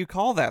 what do you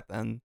call that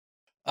then?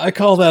 I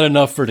call that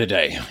enough for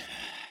today.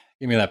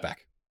 Give me that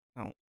back.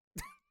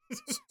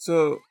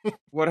 So,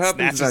 what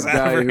happened to Snatches that out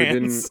of guy her who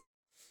hands. didn't?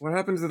 What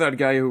happened to that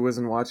guy who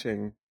wasn't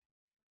watching?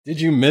 Did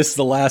you miss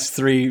the last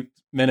 3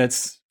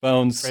 minutes,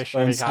 Bones? Pretty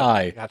sure he Bones, got-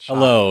 hi. got shot.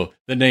 Hello,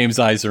 the name's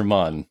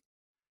Isermun.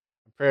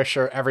 I'm pretty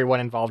sure everyone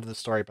involved in the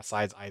story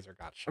besides Iser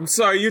got shot. I'm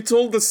sorry, you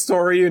told the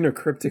story in a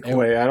cryptic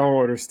way. I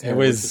don't understand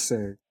what you're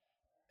saying.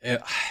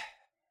 It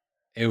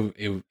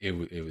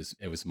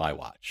was my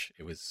watch.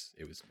 It was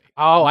me.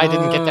 Oh, I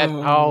didn't get that.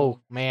 Oh,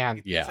 man.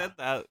 You Yeah. said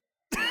that.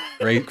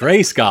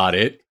 Grace got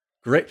it.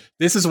 Great.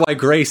 This is why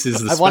Grace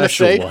is the I want to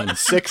special say one.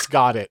 6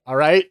 got it. All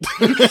right.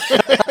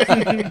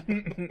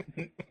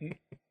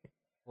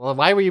 Well,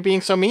 why were you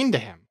being so mean to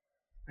him?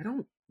 I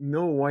don't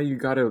know why you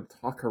gotta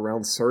talk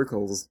around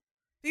circles.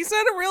 He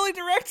said it really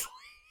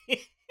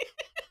directly.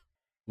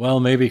 Well,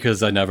 maybe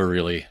because I never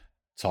really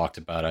talked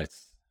about it.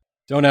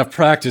 Don't have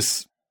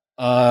practice.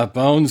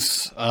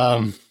 Bones.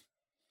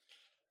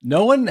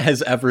 No one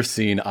has ever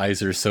seen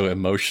Iser so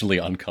emotionally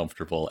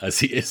uncomfortable as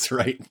he is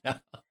right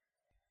now.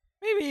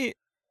 Maybe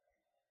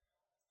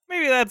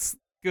that's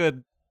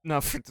good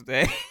enough for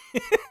today.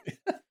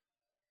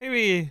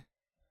 maybe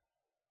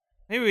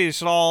we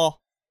should all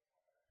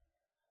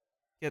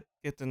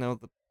get to know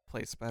the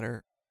place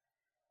better.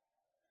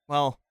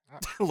 Well,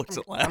 looks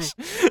at Lash.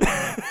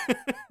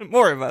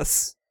 More of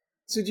us.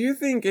 So do you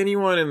think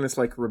anyone in this,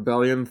 like,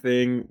 rebellion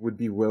thing would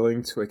be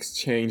willing to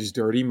exchange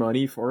dirty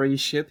money for a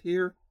ship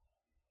here?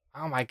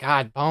 Oh my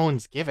god,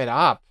 Bones, give it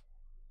up.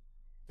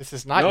 This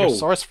is not No. your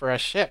source for a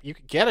ship. You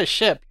could get a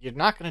ship, you're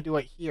not going to do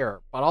it here.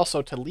 But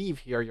also, to leave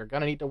here, you're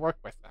going to need to work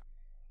with them.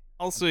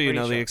 Also, I'm you pretty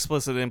know, the sure.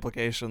 explicit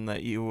implication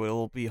that you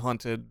will be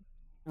hunted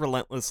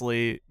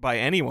relentlessly by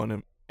anyone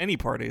in any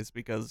parties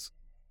because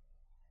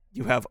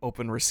you have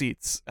open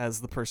receipts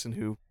as the person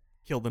who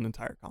killed an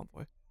entire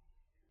convoy.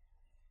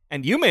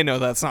 And you may know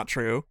that's not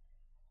true,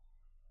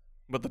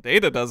 but the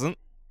data doesn't.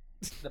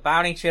 The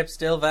bounty chip's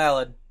still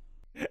valid.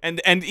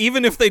 And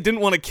even if they didn't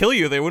want to kill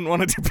you, they wouldn't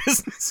want to do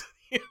business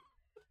with you.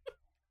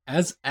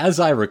 As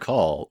I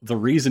recall, the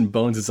reason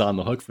Bones is on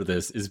the hook for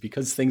this is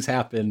because things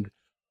happened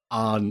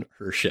on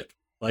her ship.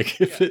 Like,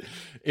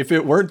 if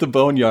it weren't the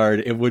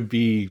Boneyard, it would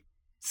be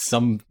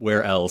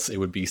somewhere else. It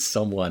would be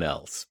someone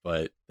else.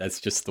 But that's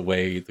just the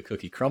way the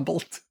cookie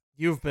crumbled.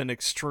 You've been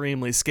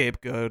extremely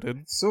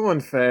scapegoated So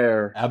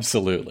unfair.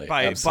 Absolutely.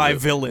 by absolutely.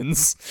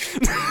 villains.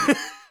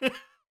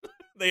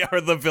 They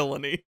are the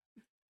villainy.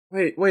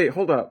 Wait,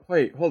 hold up.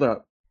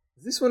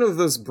 Is this one of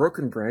those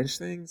broken branch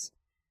things?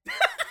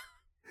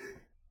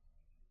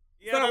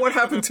 Is that what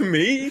happened to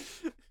me?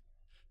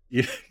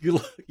 You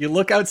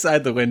look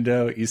outside the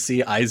window, you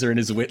see Iser in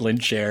his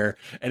Whitland chair,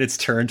 and it's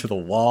turned to the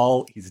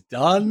wall. He's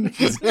done.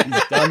 He's done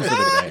for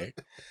the day.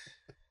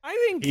 I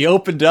think He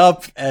opened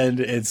up, and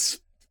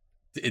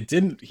he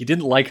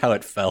didn't like how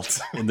it felt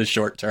in the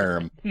short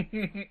term.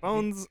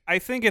 Bones, I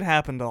think it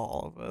happened to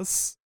all of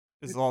us,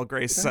 is all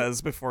Grace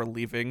says before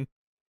leaving.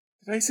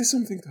 Did I say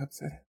something to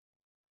upset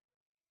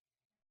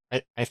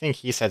him? I think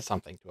he said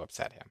something to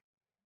upset him.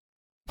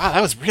 Wow,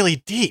 that was really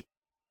deep.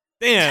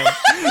 Damn.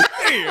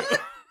 Damn.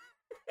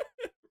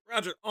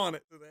 Roger on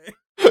it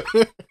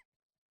today.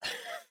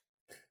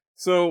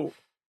 So,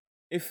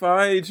 if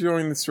I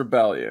join this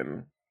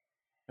rebellion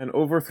and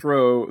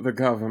overthrow the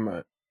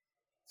government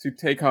to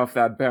take off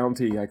that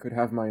bounty, I could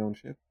have my own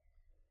ship.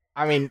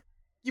 I mean,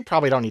 you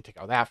probably don't need to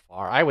go that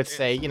far. I would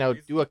say,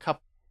 do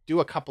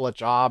a couple of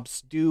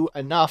jobs, do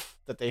enough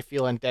that they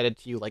feel indebted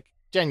to you, like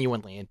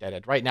genuinely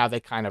indebted. Right now, they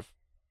kind of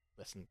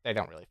they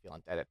don't really feel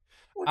indebted.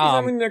 Well, 'cause,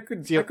 I mean, I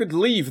so- could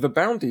leave. The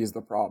bounty is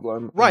the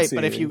problem. I'm Right,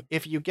 but seeing.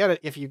 if you get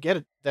it,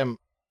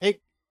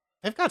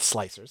 they've got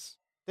slicers.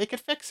 They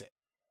could fix it.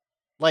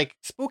 Like,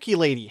 Spooky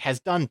Lady has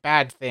done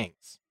bad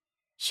things.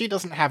 She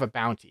doesn't have a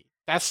bounty.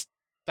 That's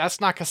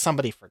not because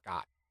somebody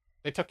forgot.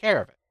 They took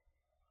care of it.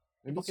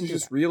 Maybe people can she's do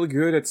just that. really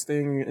good at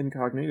staying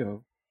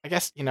incognito. I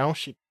guess,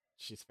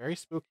 she's very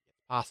spooky.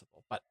 It's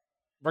possible. But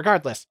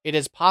regardless, it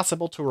is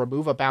possible to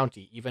remove a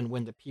bounty even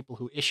when the people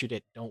who issued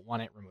it don't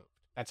want it removed.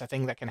 That's a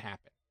thing that can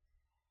happen.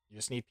 You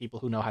just need people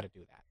who know how to do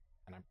that.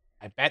 And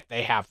I bet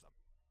they have them.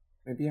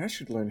 Maybe I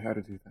should learn how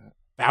to do that.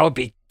 That would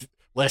be...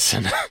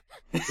 Listen,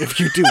 if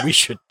you do, we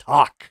should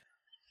talk.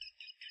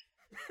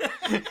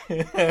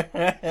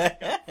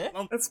 That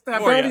Oh,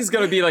 bounty's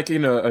gotta be like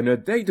in a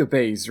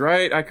database,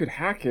 right? I could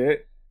hack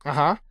it.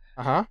 Uh-huh.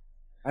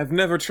 I've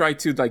never tried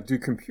to like do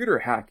computer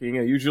hacking.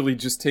 I usually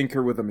just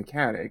tinker with the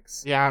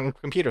mechanics. Yeah, on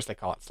computers they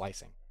call it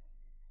slicing.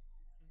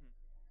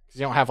 Because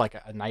you don't have like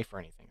a knife or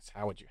anything, so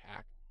how would you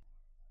hack?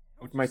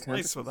 With my Slice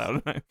tentacles. without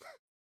a knife.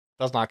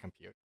 Does not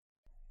compute.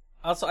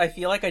 Also, I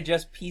feel like I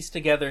just pieced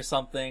together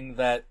something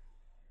that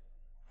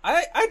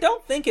I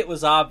don't think it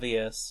was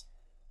obvious,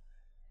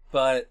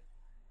 but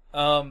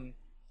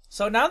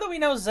so now that we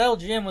know Zell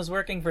Jim was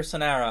working for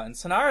Sonara, and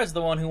Sonara is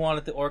the one who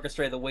wanted to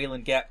orchestrate the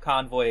Wayland Gap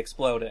convoy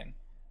exploding,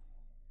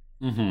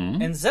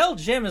 Mm-hmm. and Zell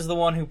Jim is the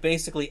one who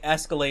basically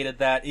escalated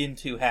that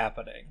into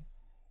happening.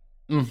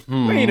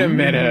 Mm-hmm. Wait a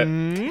minute.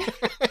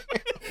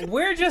 Mm-hmm.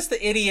 We're just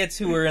the idiots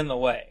who were in the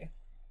way.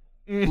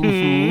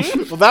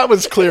 Well, that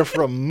was clear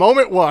from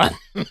moment one.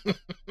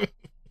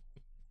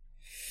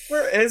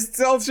 Where is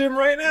Del Jim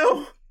right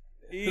now?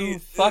 Who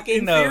fucking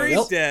in knows? theory,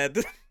 Nope. dead.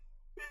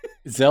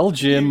 Zell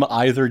Jim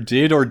either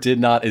did or did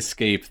not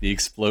escape the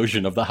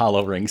explosion of the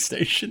Hollow Ring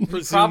station.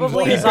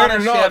 Probably He is on a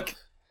better not. ship.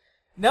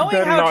 Knowing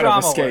better how not have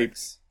drama escaped.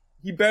 works.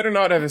 He better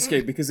not have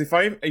escaped because if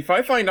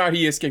I find out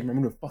he escaped, I'm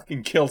gonna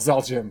fucking kill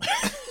Zeljim.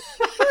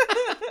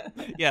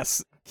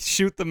 Yes,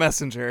 shoot the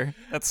messenger.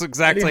 That's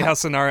exactly how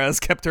Sonara has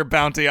kept her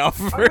bounty off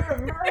of her.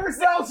 Murder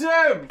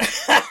Zeljim!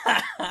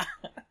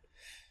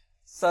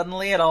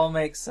 Suddenly it all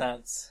makes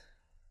sense.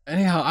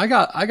 Anyhow, I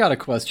got a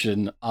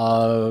question.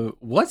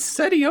 What's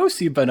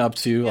Sediosi been up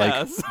to?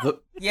 Yes.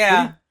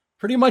 Yeah.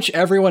 Pretty much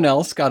everyone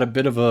else got a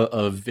bit of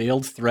a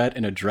veiled threat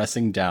and a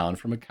dressing down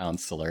from a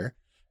counselor.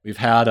 We've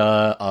had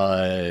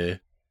to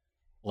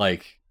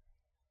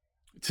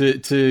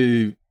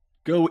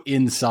go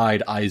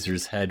inside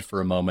Iser's head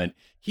for a moment.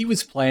 He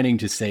was planning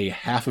to say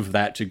half of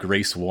that to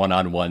Grace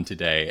one-on-one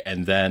today,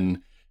 and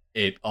then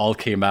it all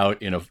came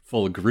out in a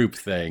full group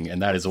thing, and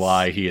that is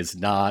why he is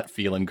not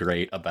feeling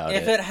great about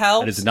it. If it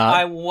helps, that is not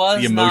I was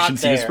the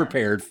emotions not there. he was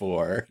prepared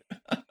for.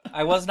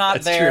 I was not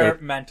That's there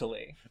true.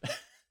 mentally.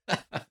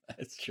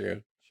 That's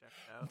true.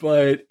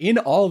 But in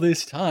all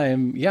this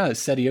time,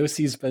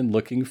 Sediosi's been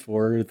looking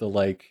for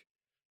the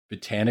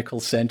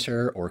botanical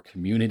center or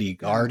community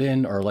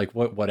garden or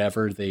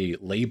whatever they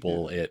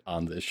label it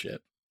on this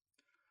ship.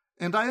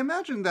 And I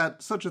imagine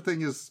that such a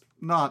thing is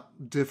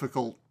not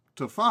difficult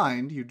to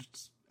find. You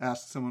just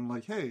ask someone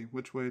like, "Hey,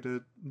 which way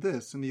to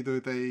this?" And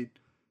either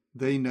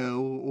they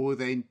know or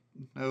they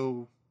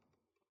know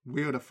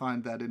where to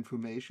find that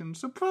information.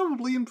 So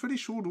probably in pretty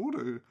short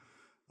order,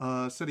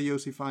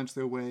 Sediosi finds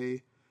their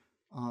way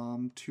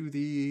to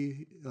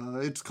the.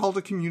 It's called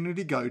a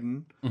community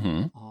garden.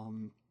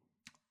 Mm-hmm.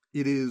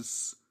 It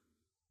is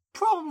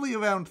probably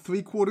around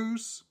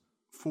 3/4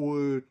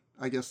 for,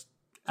 I guess,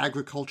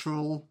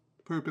 agricultural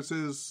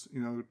purposes.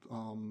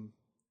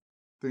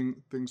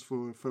 Things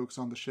for folks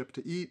on the ship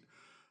to eat,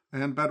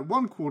 and about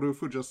 1/4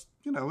 for just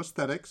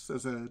aesthetics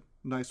as a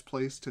nice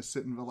place to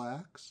sit and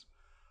relax.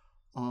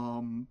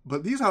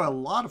 But these are a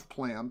lot of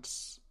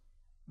plants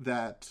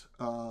that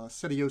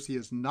Sediosi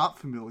is not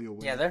familiar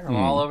with. Yeah, they're from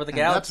all over the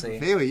galaxy.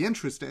 That's very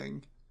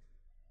interesting.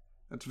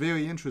 That's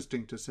very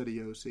interesting to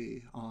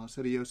Sediosi.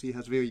 Sediosi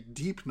has very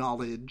deep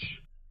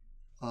knowledge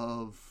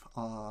of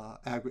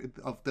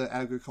the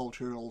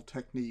agricultural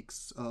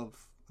techniques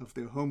of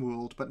their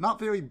homeworld, but not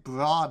very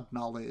broad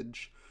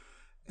knowledge.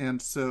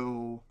 And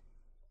so,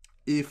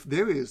 if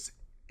there is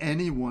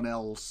anyone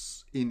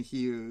else in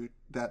here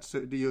that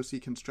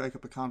Sediosi can strike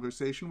up a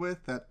conversation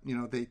with, that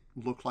they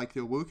look like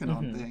they're working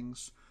on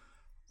things,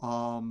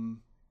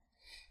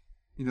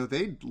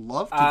 they'd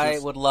love to. I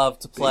would love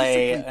to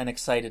play an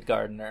excited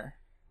gardener.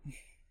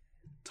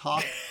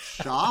 Talk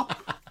shop,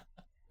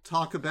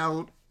 talk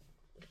about,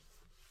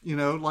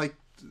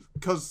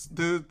 because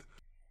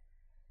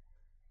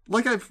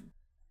like I've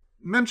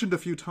mentioned a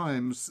few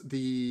times,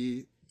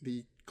 the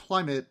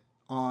climate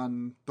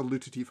on the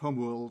Lutative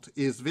homeworld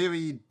is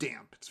very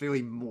damp. It's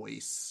very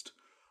moist.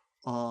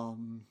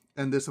 And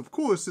this, of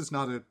course, is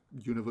not a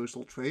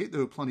universal trait.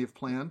 There are plenty of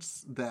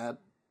plants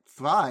that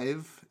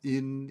thrive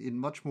in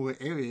much more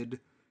arid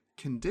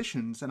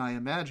conditions, and I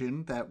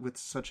imagine that with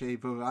such a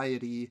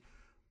variety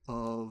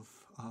of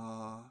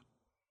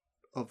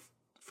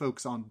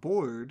folks on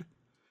board,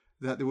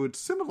 that there would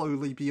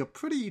similarly be a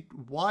pretty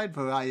wide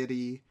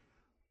variety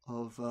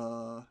of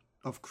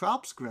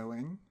crops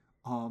growing,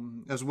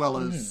 as well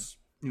as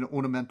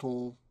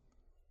ornamental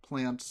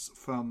plants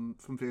from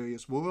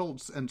various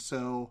worlds. And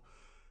so,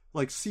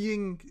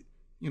 seeing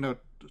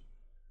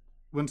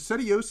when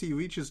Sediosi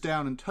reaches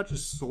down and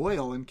touches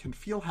soil and can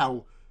feel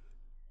how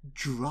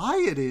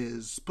dry it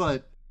is,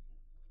 but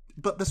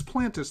this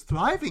plant is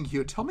thriving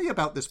here. Tell me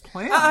about this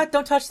plant.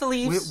 Don't touch the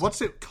leaves.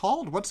 What's it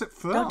called? What's it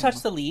from? Don't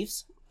touch the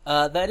leaves.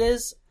 That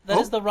is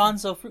the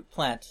Ronzo fruit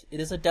plant. It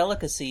is a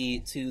delicacy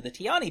to the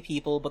Tiani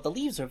people, but the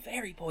leaves are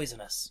very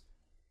poisonous.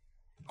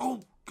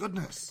 Oh,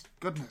 goodness.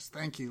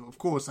 Thank you. Of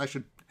course, I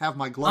should have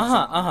my gloves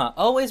on.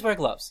 Always wear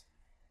gloves.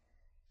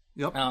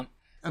 Yep.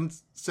 And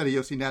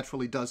Sediosi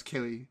naturally does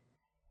carry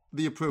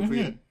the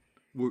appropriate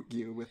work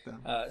gear with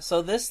them.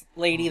 So this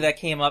lady that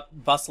came up,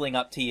 bustling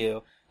up to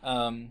you,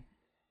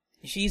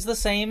 she's the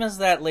same as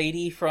that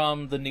lady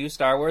from the new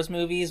Star Wars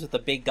movies with the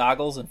big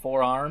goggles and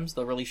 4 arms,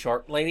 the really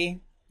short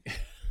lady?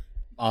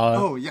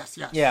 Yes.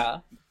 Yeah.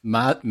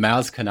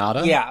 Maz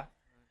Kanata? Yeah.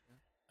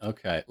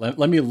 Okay,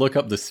 let me look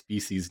up the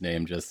species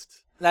name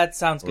just... That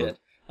sounds good.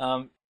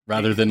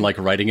 Rather than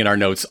writing in our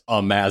notes,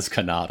 Maz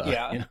Kanata.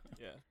 Yeah.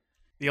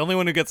 The only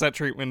one who gets that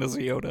treatment is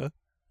Yoda.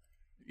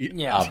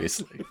 Yeah.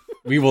 Obviously.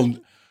 We will...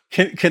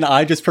 Can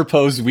I just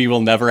propose we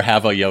will never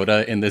have a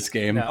Yoda in this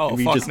game? No. Oh,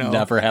 we fuck just no.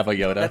 never have a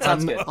Yoda. That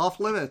sounds good. Off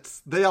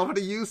limits. They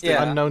already used it.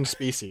 Yeah. Unknown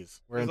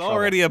species. We're in There's trouble.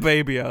 already a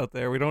baby out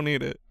there. We don't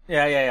need it.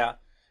 Yeah.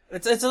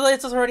 It's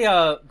already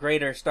a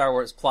greater Star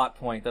Wars plot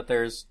point that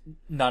there's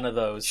none of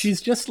those. She's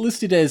just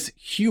listed as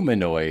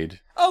humanoid.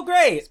 Oh,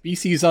 great!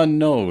 Species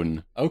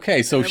unknown.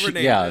 Okay, so Never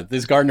named it.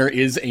 this gardener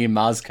is a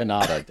Maz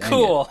Kanata. Dang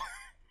Cool.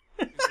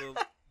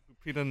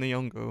 Lupita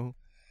Nyong'o.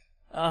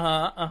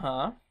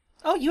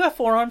 Oh, you have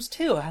 4 arms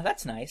too.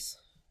 That's nice.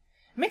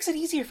 It makes it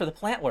easier for the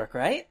plant work,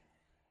 right?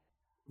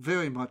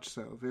 Very much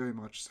so.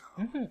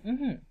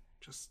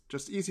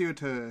 Just easier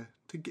to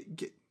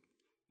get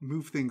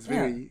move things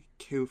very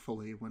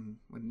carefully when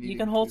needing. You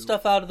can hold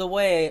stuff out of the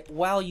way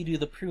while you do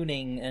the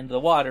pruning and the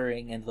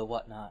watering and the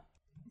whatnot.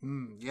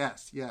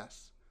 Yes.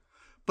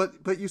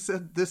 But you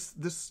said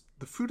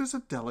the fruit is a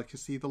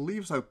delicacy. The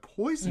leaves are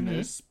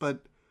poisonous.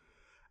 But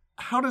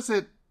how does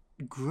it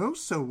grow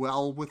so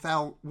well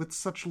with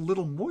such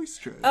little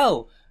moisture?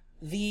 Oh,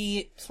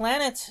 the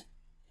planet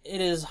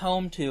it is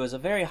home to is a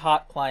very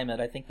hot climate.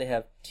 I think they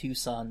have 2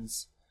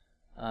 suns.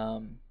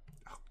 Oh,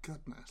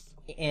 goodness.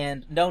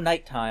 And no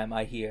nighttime,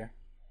 I hear.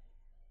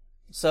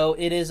 So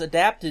it is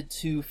adapted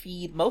to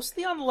feed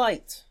mostly on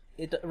light.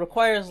 It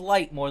requires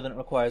light more than it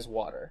requires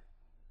water.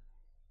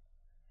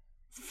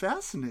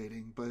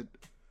 Fascinating, but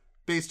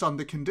based on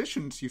the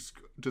conditions you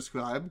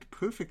described,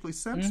 perfectly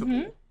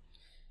sensible.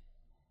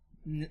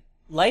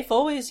 Life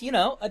always,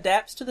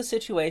 adapts to the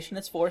situation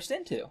it's forced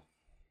into.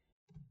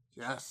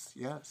 Yes.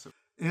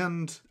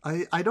 And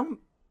I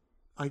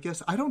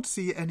don't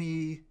see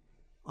any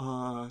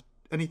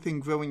anything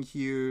growing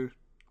here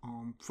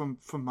from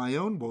my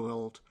own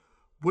world.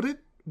 Would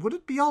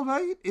it be all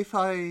right if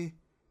I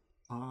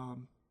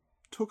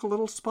took a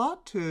little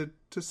spot to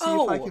see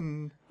if I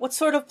can? What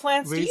sort of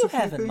plants do you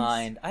have in things?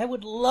 mind? I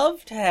would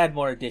love to add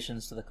more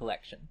additions to the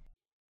collection.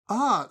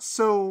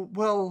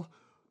 Well,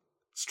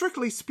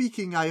 strictly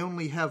speaking, I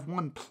only have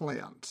one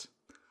plant.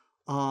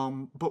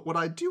 But what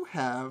I do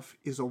have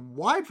is a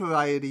wide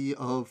variety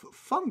of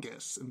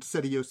fungus. And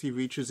Sediosi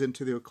reaches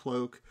into their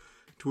cloak,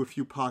 to a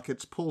few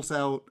pockets, pulls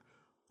out,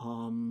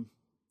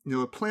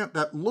 a plant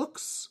that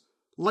looks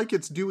like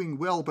it's doing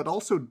well, but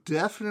also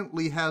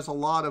definitely has a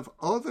lot of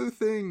other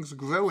things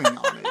growing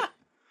on it.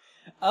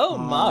 Oh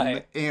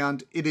my!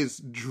 And it is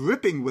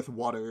dripping with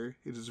water.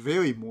 It is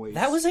very moist.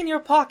 That was in your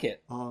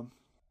pocket. Oh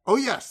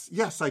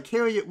yes, I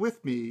carry it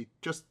with me,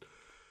 just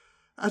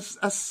as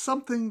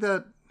something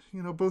that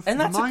both. And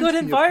that's a reminds good me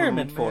of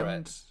environment home for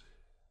and- it.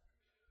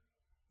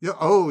 Yeah.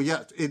 Oh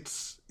yeah.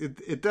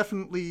 It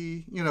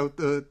definitely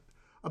the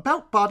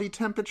about body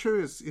temperature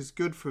is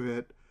good for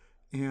it,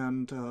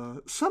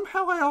 and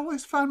somehow I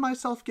always find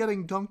myself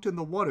getting dunked in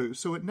the water,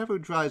 so it never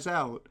dries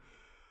out.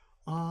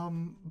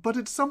 But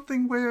it's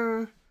something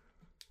where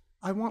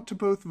I want to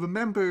both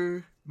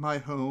remember my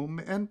home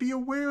and be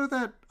aware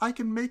that I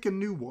can make a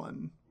new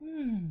one.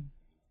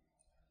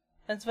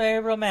 That's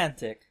very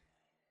romantic.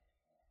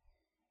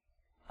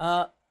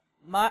 I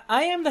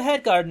am the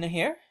head gardener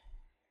here.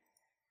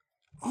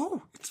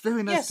 Oh, it's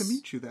very nice to Yes.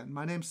 meet you then.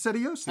 My name's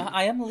Sediosi.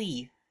 I am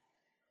Lee.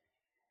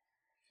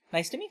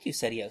 Nice to meet you,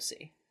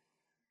 Sediosi.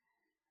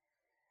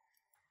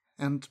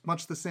 And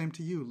much the same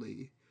to you,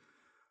 Lee.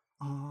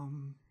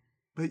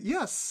 But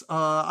yes,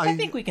 I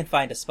think we can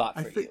find a spot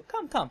I for thi- you.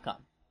 Come.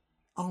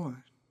 All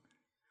right.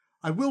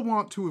 I will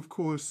want to, of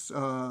course,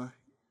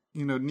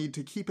 need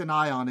to keep an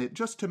eye on it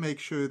just to make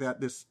sure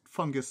that this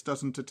fungus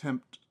doesn't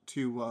attempt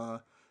to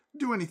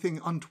do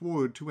anything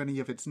untoward to any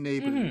of its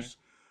neighbors.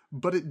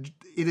 But it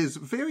is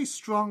very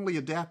strongly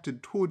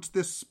adapted towards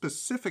this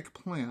specific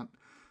plant,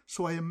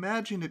 so I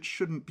imagine it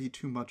shouldn't be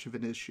too much of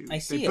an issue. I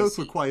see, They I both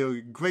see. require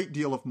a great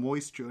deal of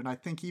moisture, and I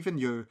think even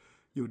your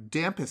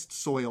dampest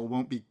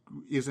soil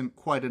isn't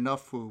quite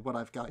enough for what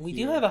I've got We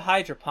here. do have a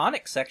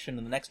hydroponic section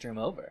in the next room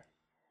over.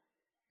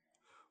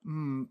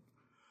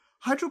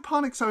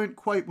 Hydroponics aren't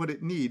quite what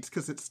it needs,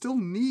 because it still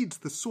needs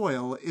the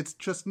soil. It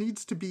just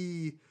needs to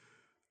be...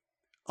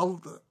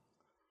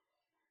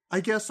 I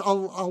guess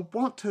I'll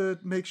want to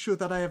make sure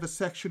that I have a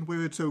section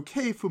where it's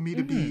okay for me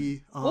to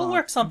be... We'll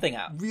work something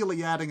out.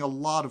 Really adding a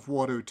lot of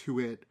water to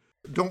it.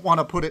 Don't want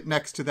to put it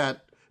next to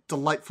that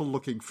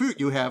delightful-looking fruit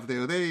you have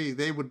there.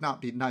 They would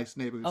not be nice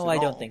neighbors Oh, at I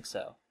all. don't think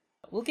so.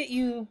 We'll get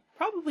you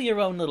probably your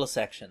own little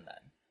section then.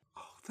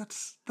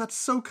 That's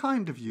so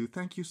kind of you.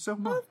 Thank you so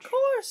much. Of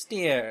course,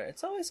 dear.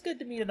 It's always good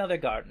to meet another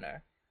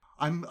gardener.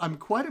 I'm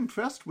quite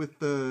impressed with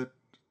the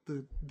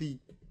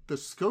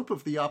scope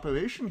of the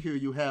operation here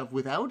you have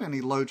without any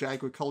large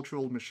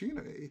agricultural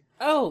machinery.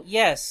 Oh,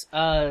 yes.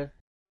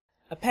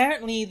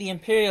 Apparently the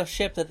Imperial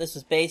ship that this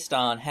is based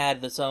on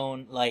had its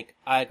own,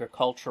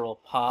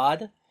 agricultural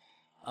pod.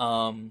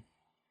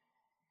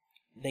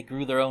 They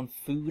grew their own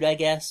food, I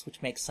guess,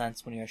 which makes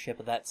sense when you're a ship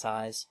of that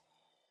size.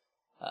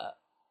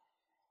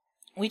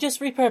 We just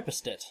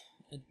repurposed it.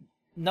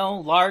 No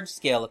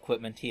large-scale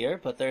equipment here,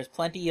 but there's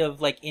plenty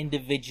of,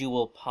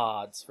 individual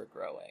pods for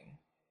growing.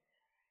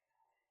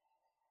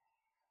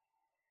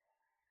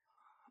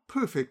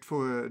 Perfect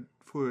for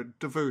a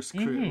diverse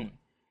crew.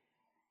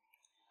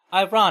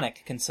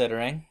 Ironic,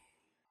 considering.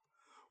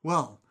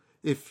 Well,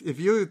 if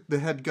you're the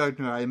head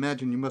gardener, I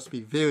imagine you must be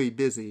very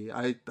busy.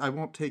 I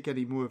won't take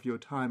any more of your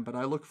time, but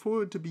I look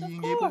forward to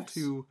being able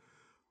to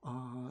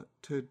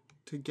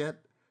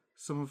get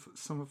some of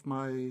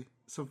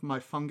my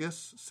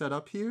fungus set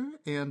up here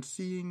and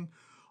seeing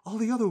all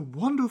the other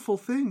wonderful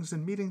things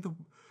and meeting the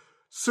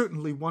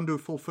certainly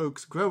wonderful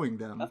folks growing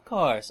them. Of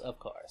course.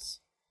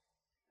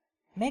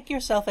 Make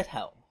yourself at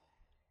home.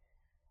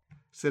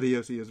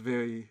 Sediosi is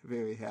very,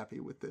 very happy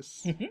with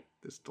this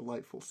this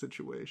delightful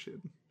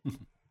situation.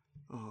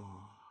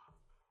 Oh,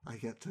 I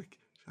get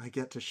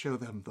to show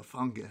them the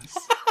fungus.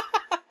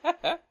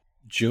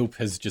 Jope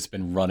has just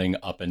been running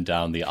up and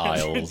down the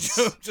aisles.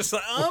 Just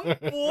like, I'm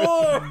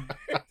bored.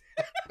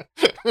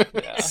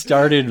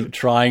 Started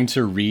trying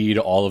to read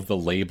all of the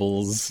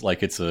labels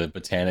like it's a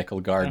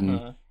botanical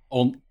garden.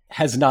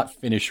 Has not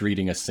finished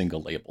reading a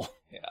single label.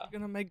 Yeah.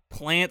 gonna make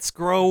plants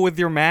grow with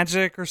your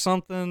magic or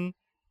something?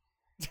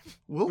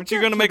 Aren't you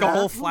get gonna to make a that.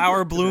 whole We'll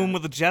flower get to bloom that.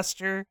 with a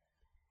gesture?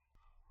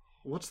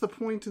 What's the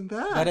point in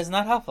that? That is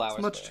not how flowers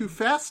It's much bloom. too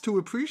fast to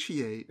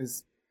appreciate.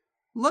 Is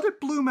Let it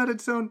bloom at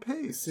its own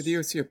pace.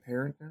 Sidiosi a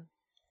parent now?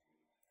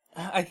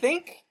 I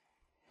think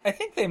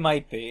they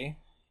might be.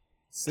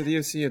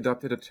 Sidiosi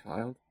adopted a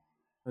child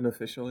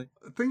unofficially.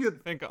 I think I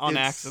think on it's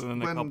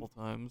accident a when- couple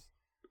times.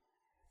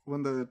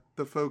 When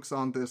the folks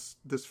on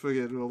this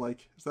frigate were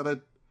like, is that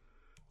a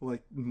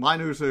like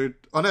minors are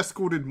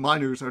unescorted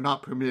minors are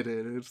not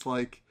permitted. It's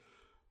like,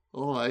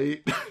 all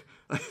right,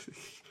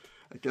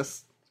 I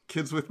guess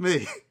kids with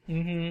me.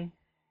 Mm-hmm.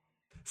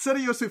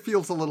 Sediosi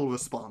feels a little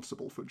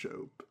responsible for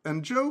Job,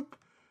 and Job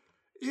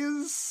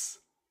is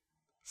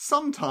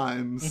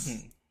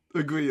sometimes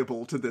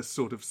agreeable to this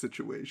sort of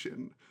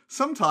situation.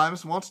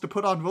 Sometimes wants to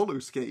put on roller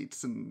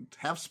skates and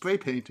have spray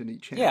paint in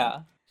each hand. Yeah.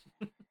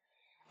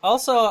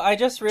 Also, I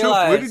just Job,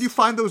 realized... where did you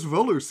find those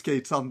roller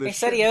skates on Hey, this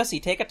ship?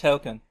 Sediosi, take a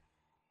token.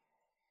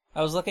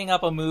 I was looking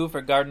up a move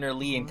for Gardner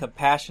Lee, and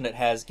Compassionate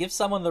has give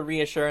someone the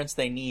reassurance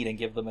they need and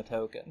give them a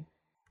token.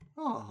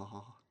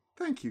 Oh,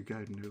 thank you,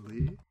 Gardner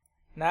Lee.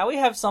 Now we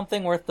have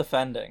something worth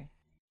defending.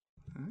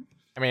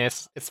 I mean,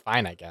 it's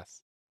fine, I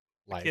guess.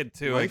 Like, Kid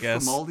too, I Life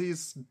guess. from all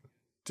these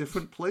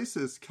different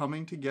places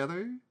coming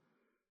together.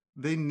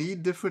 They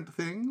need different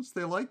things,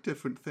 they like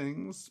different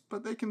things,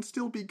 but they can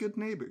still be good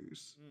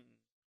neighbors.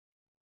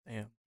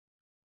 Damn.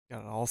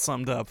 Got it all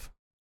summed up.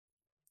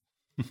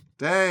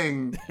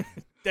 Dang.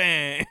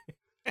 Dang.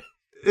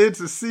 It's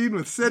a scene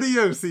with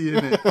Sediosi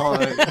in it. All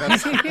right,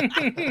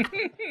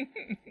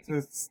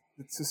 that's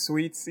It's a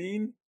sweet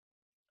scene.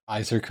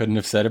 Iser couldn't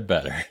have said it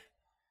better.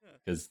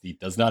 Because he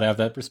does not have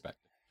that perspective.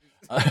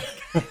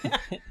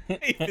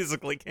 He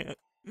physically can't.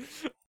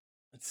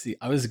 Let's see.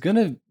 I was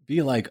gonna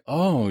be like,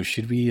 oh,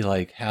 should we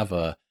like have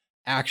a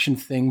action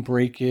thing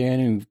break in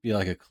and be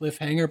like a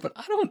cliffhanger? But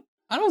I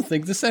don't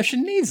think the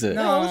session needs it.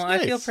 No, it was I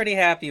feel nice. pretty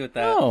happy with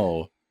that.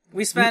 No.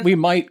 We spent... We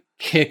might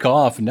kick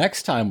off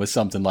next time with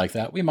something like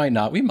that. We might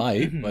not. We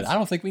might, Mhm. but I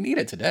don't think we need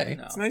it today.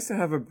 No. It's nice to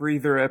have a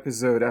breather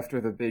episode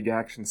after the big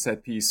action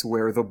set piece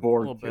where the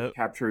Borg Little could bit.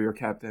 capture your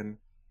captain.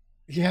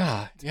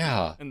 Yeah.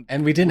 And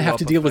And we didn't blew have up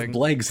to a deal with thing.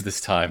 Blegs this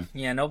time.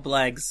 Yeah, no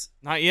blegs.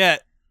 Not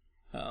yet.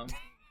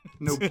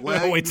 no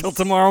plagues, Wait till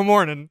tomorrow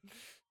morning.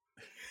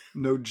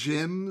 no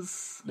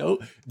gyms. No,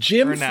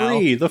 gym For now.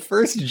 free. The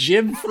first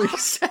gym free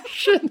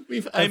session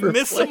we've I ever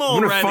miss played. him I'm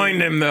gonna already.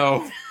 find him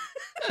though.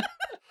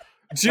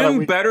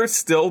 Jim better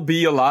still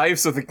be alive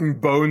so the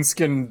bones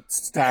can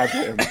stab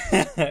him.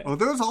 Oh,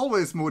 there's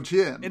always more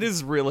gyms. It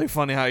is really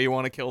funny how you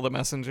want to kill the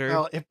messenger.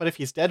 Well, but if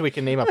he's dead, we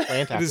can name a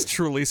plant It after is him.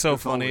 truly so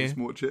There's funny. always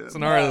more gyms.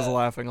 Sonara is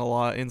laughing a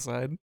lot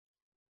inside.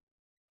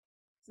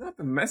 It's not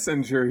the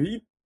messenger.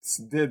 He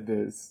did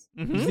this.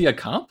 He's the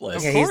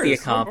accomplice. Yeah, he's the course,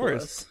 of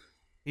accomplice.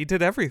 He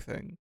did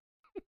everything.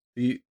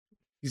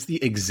 He's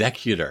the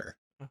executor.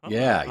 Uh-huh.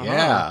 Yeah, Uh-huh.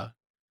 yeah.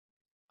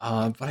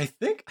 But I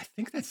think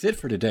that's it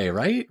for today,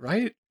 right?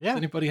 Right? Yeah. Does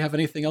anybody have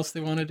anything else they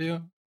want to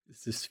do?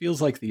 This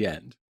feels like the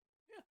end.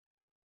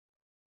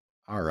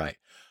 Yeah. All right.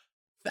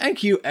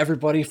 Thank you,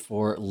 everybody,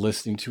 for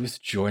listening to us,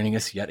 joining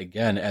us yet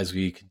again as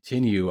we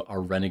continue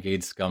our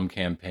Renegade Scum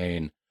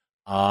campaign.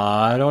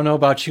 I don't know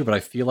about you, but I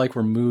feel like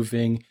we're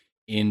moving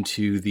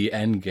into the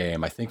end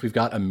game. I think we've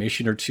got a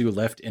mission or two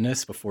left in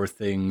us before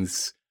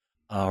things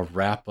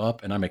wrap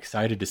up, and I'm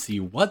excited to see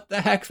what the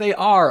heck they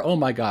are. Oh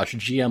my gosh,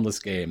 GM-less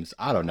games.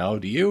 I don't know.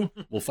 Do you?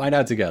 We'll find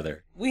out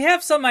together. We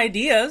have some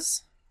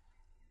ideas.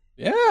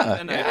 Yeah.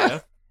 An yeah.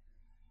 idea.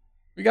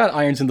 We got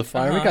irons in the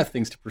fire. We Uh-huh. got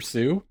things to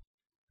pursue.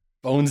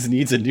 Bones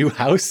needs a new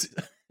house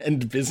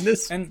and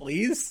business, And-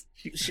 please.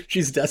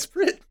 She's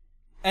desperate.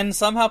 And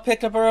somehow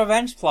picked up a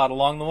revenge plot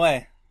along the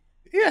way.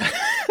 Yeah.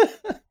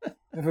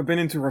 Never been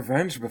into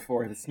revenge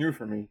before. That's new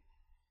for me.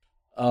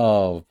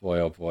 Oh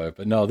boy.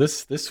 But no,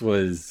 this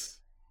was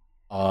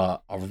a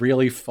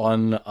really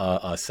fun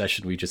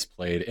session we just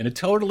played in a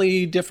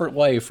totally different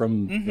way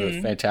from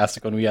the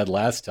fantastic one we had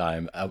last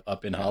time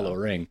up in Hollow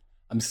Ring.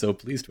 I'm so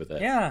pleased with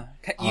it. Yeah.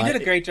 You did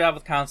a great job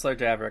with Counselor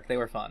Javerick. They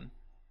were fun.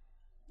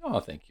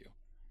 Oh, thank you.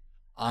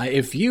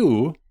 If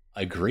you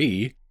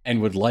agree and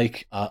would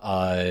like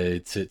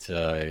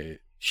to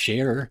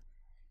share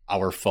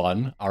our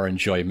fun, our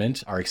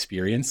enjoyment, our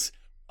experience,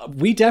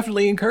 we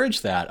definitely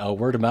encourage that.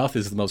 Word of mouth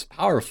is the most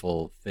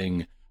powerful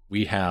thing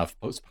we have,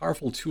 most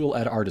powerful tool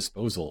at our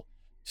disposal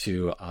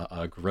to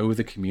grow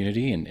the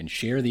community and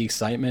share the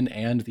excitement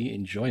and the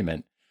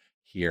enjoyment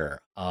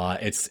here.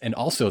 And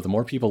also the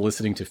more people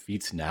listening to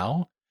Feats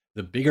now,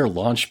 the bigger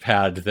launch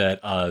pad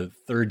that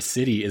Third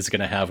City is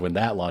going to have when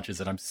that launches,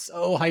 and I'm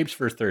so hyped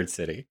for Third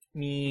City.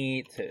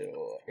 Me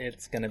too.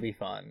 It's gonna be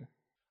fun.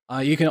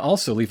 You can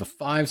also leave a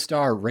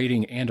 5-star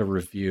rating and a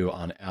review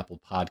on Apple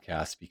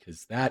Podcasts,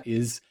 because that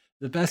is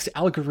the best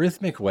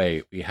algorithmic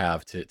way we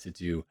have to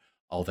do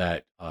all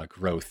that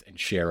growth and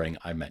sharing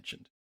I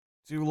mentioned.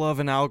 Do love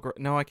an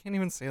algorithm. No, I can't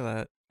even say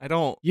that. I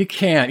don't. You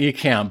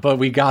can't, but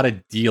we got to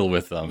deal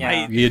with them.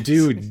 Yeah. You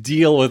do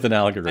deal with an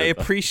algorithm. I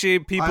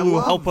appreciate people I who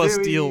love help us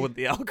very- deal with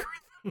the algorithm.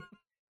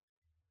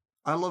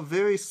 I love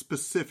very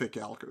specific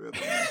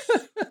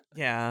algorithms.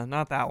 Yeah,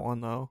 not that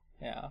one though.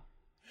 Yeah.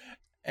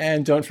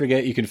 And don't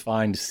forget, you can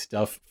find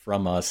stuff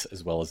from us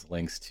as well as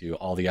links to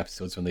all the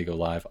episodes when they go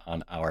live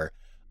on our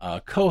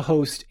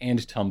co-host and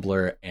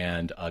Tumblr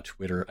and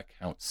Twitter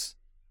accounts.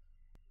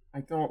 I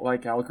don't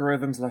like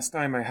algorithms. Last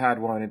time I had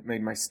one, it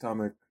made my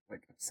stomach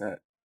like upset.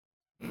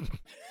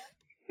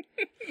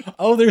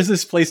 Oh, there's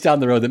this place down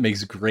the road that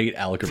makes great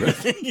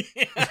algorithms.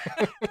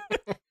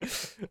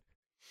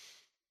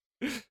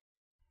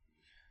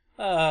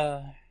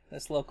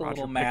 This local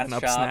Roger little math picking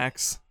up shop.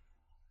 snacks.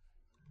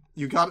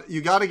 You got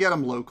to get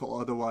them local,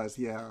 otherwise,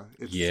 it's gonna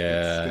really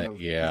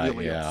yeah.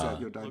 upset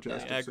your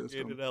digestive system.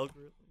 Aggregated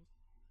algorithm.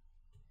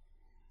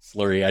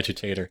 Slurry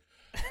agitator.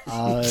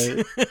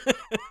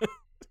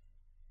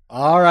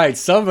 All right,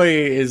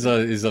 somebody has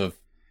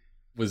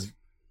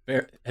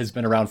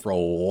been around for a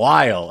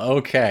while.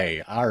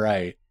 Okay, all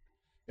right.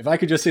 If I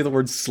could just say the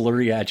word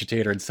slurry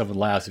agitator and someone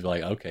laughs, I'd be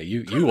like, okay,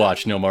 you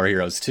watch No More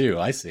Heroes too.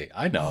 I see.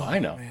 I know.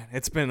 Man,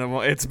 it's been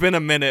a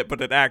minute,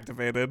 but it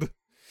activated.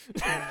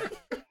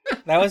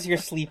 That was your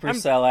sleeper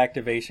cell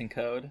activation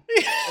code.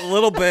 A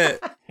little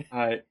bit.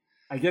 I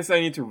guess I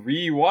need to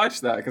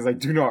re-watch that because I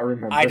do not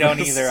remember. I don't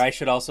this. either. I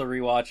should also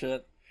rewatch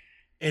it.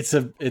 It's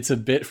a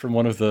bit from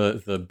one of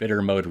the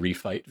bitter mode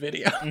refight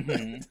videos.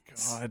 Mm-hmm.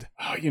 God.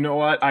 Oh, you know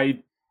what?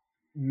 I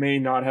may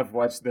not have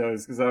watched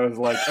those because I was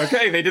like,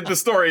 okay, they did the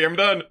story. I'm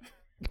done.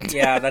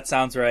 Yeah, that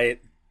sounds right.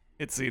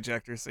 It's the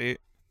ejector seat.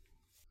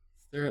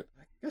 I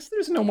guess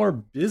there's no more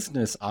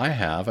business I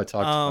have.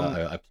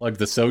 I plugged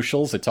the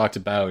socials. I talked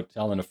about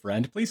telling a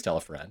friend. Please tell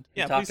a friend.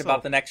 We talked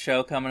about the next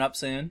show coming up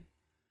soon.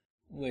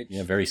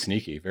 Yeah, very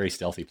sneaky, very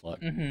stealthy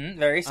plug. Mm-hmm,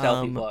 very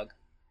stealthy plug.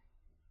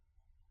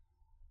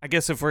 I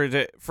guess if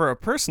we're for a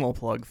personal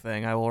plug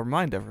thing, I will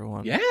remind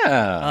everyone.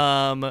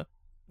 Yeah.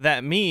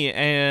 That me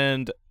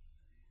and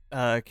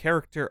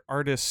character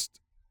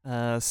artist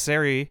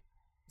Sari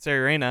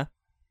Reina,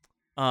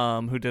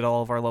 who did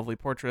all of our lovely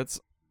portraits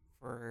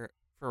for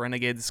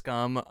Renegade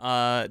Scum,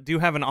 do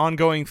have an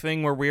ongoing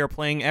thing where we are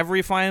playing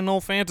every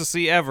Final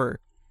Fantasy ever.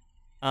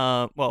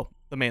 Well,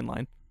 the main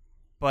line.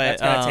 But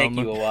that's gonna take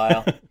you a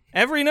while.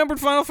 Every numbered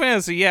Final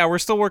Fantasy, yeah, we're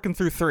still working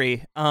through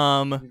 3.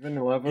 Even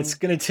 11? It's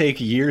gonna take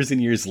years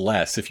and years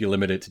less if you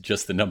limit it to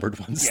just the numbered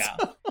ones. Yeah.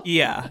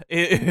 Yeah,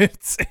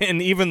 it's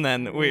and even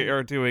then we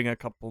are doing a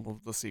couple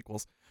of the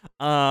sequels.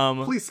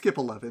 Please skip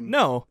 11.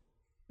 No.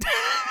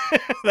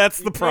 That's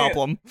the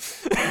problem.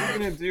 Are you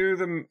gonna do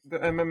the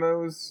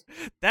MMOs?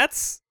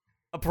 That's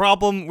a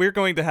problem we're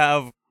going to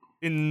have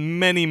in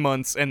many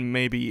months and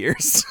maybe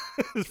years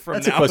from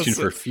That's now. a question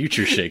for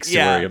future shakes to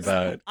worry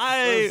about. It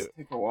does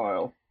take a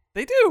while.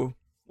 They do.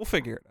 We'll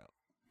figure it out.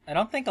 I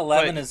don't think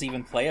 11 is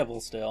even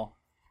playable still.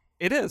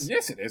 It is.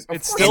 Yes, it is.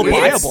 It's Of still course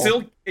it is.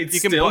 viable. It's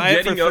You can still buy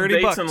it for getting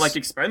 $30. updates and like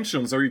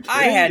expansions. Are you kidding?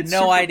 I had It's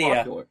no super idea.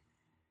 popular.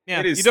 Yeah,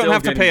 It is you don't still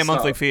have to pay getting a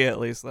monthly stuff. fee at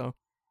least, though.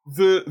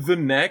 The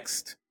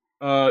next,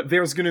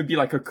 there's gonna be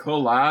like a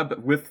collab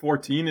with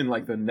 14 in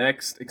like the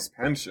next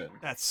expansion.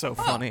 That's so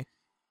funny.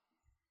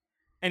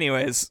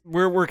 Anyways,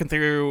 we're working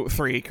through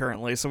 3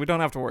 currently, so we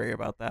don't have to worry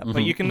about that.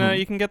 But you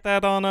can get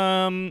that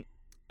on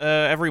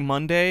every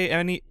Monday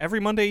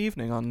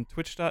evening on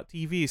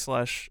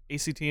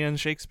twitch.tv/ACTN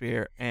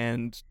Shakespeare,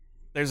 and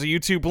there's a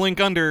YouTube link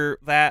under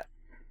that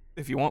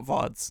if you want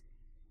VODs.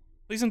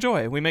 Please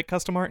enjoy. We make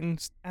custom art and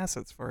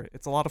assets for it.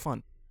 It's a lot of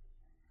fun.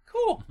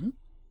 Cool.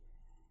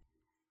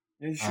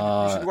 Yeah, you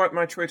should watch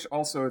my Twitch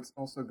also. It's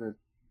also good.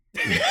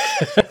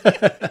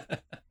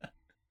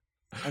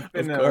 I've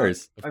been,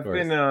 I've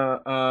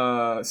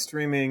been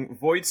streaming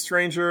Void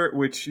Stranger,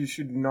 which you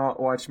should not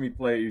watch me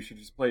play. You should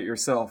just play it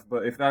yourself.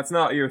 But if that's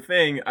not your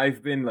thing,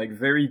 I've been like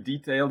very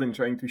detailed in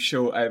trying to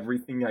show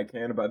everything I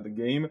can about the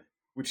game,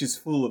 which is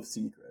full of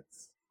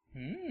secrets.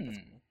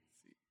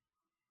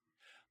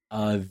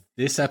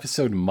 This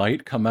episode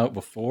might come out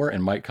before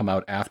and might come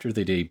out after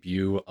the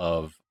debut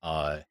of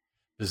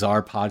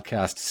Bizarre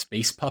Podcast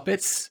Space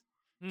Puppets.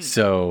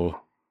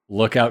 So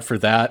look out for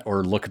that,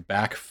 or look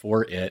back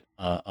for it.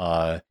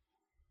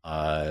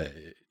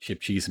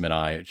 Chip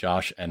Cheeseman,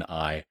 Josh and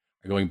I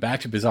are going back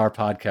to Bizarre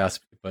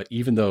Podcast, but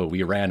even though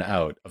we ran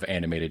out of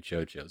animated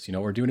JoJo's, you know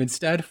what we're doing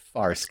instead?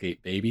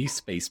 Farscape, baby.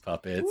 Space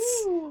Puppets.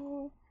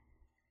 Ooh.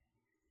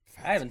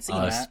 I haven't seen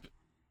that.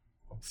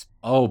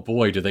 Oh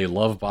boy, do they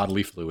love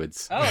bodily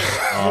fluids.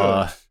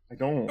 I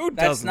don't.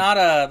 That's not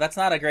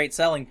a great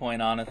selling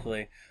point,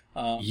 honestly.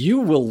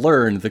 You will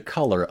learn the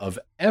color of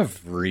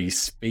every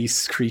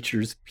space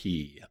creature's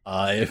pee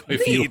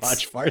if you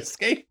watch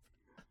Farscape.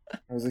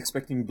 I was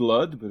expecting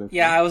blood, but okay.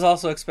 Yeah, I was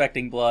also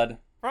expecting blood.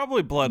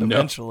 Probably blood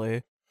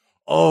eventually.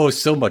 Oh,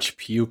 so much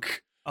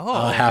puke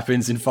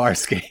happens in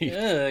Farscape.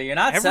 Ugh, you're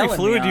not Every selling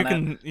fluid me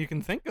on you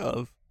can think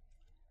of.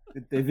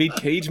 Did David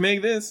Cage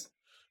make this?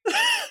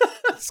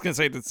 I was gonna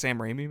say, did Sam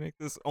Raimi make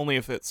this? Only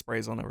if it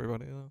sprays on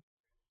everybody, though.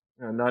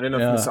 No, not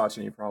enough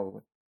misogyny,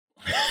 probably.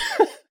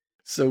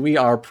 So we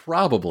are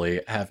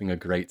probably having a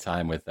great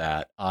time with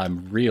that.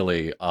 I'm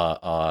really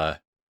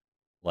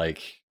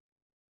like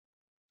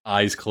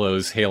eyes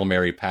closed, Hail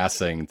Mary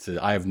passing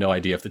to, I have no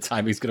idea if the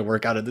timing's going to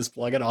work out of this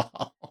plug at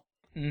all.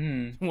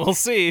 Mm-hmm. We'll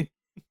see.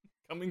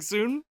 Coming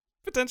soon,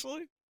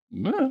 potentially.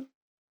 All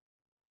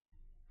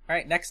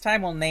right, next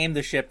time we'll name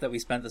the ship that we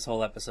spent this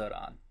whole episode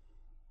on.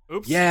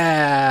 Oops.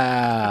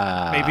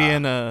 Yeah. Maybe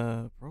in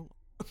a prologue.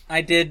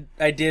 I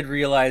did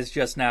realize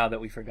just now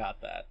that we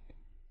forgot that.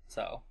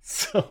 So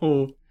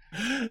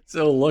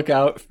look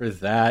out for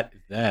that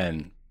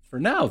then. For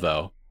now,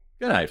 though,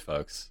 good night,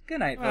 folks. Good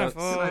night, Bye, folks.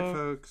 Good night,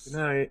 folks. Good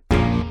night.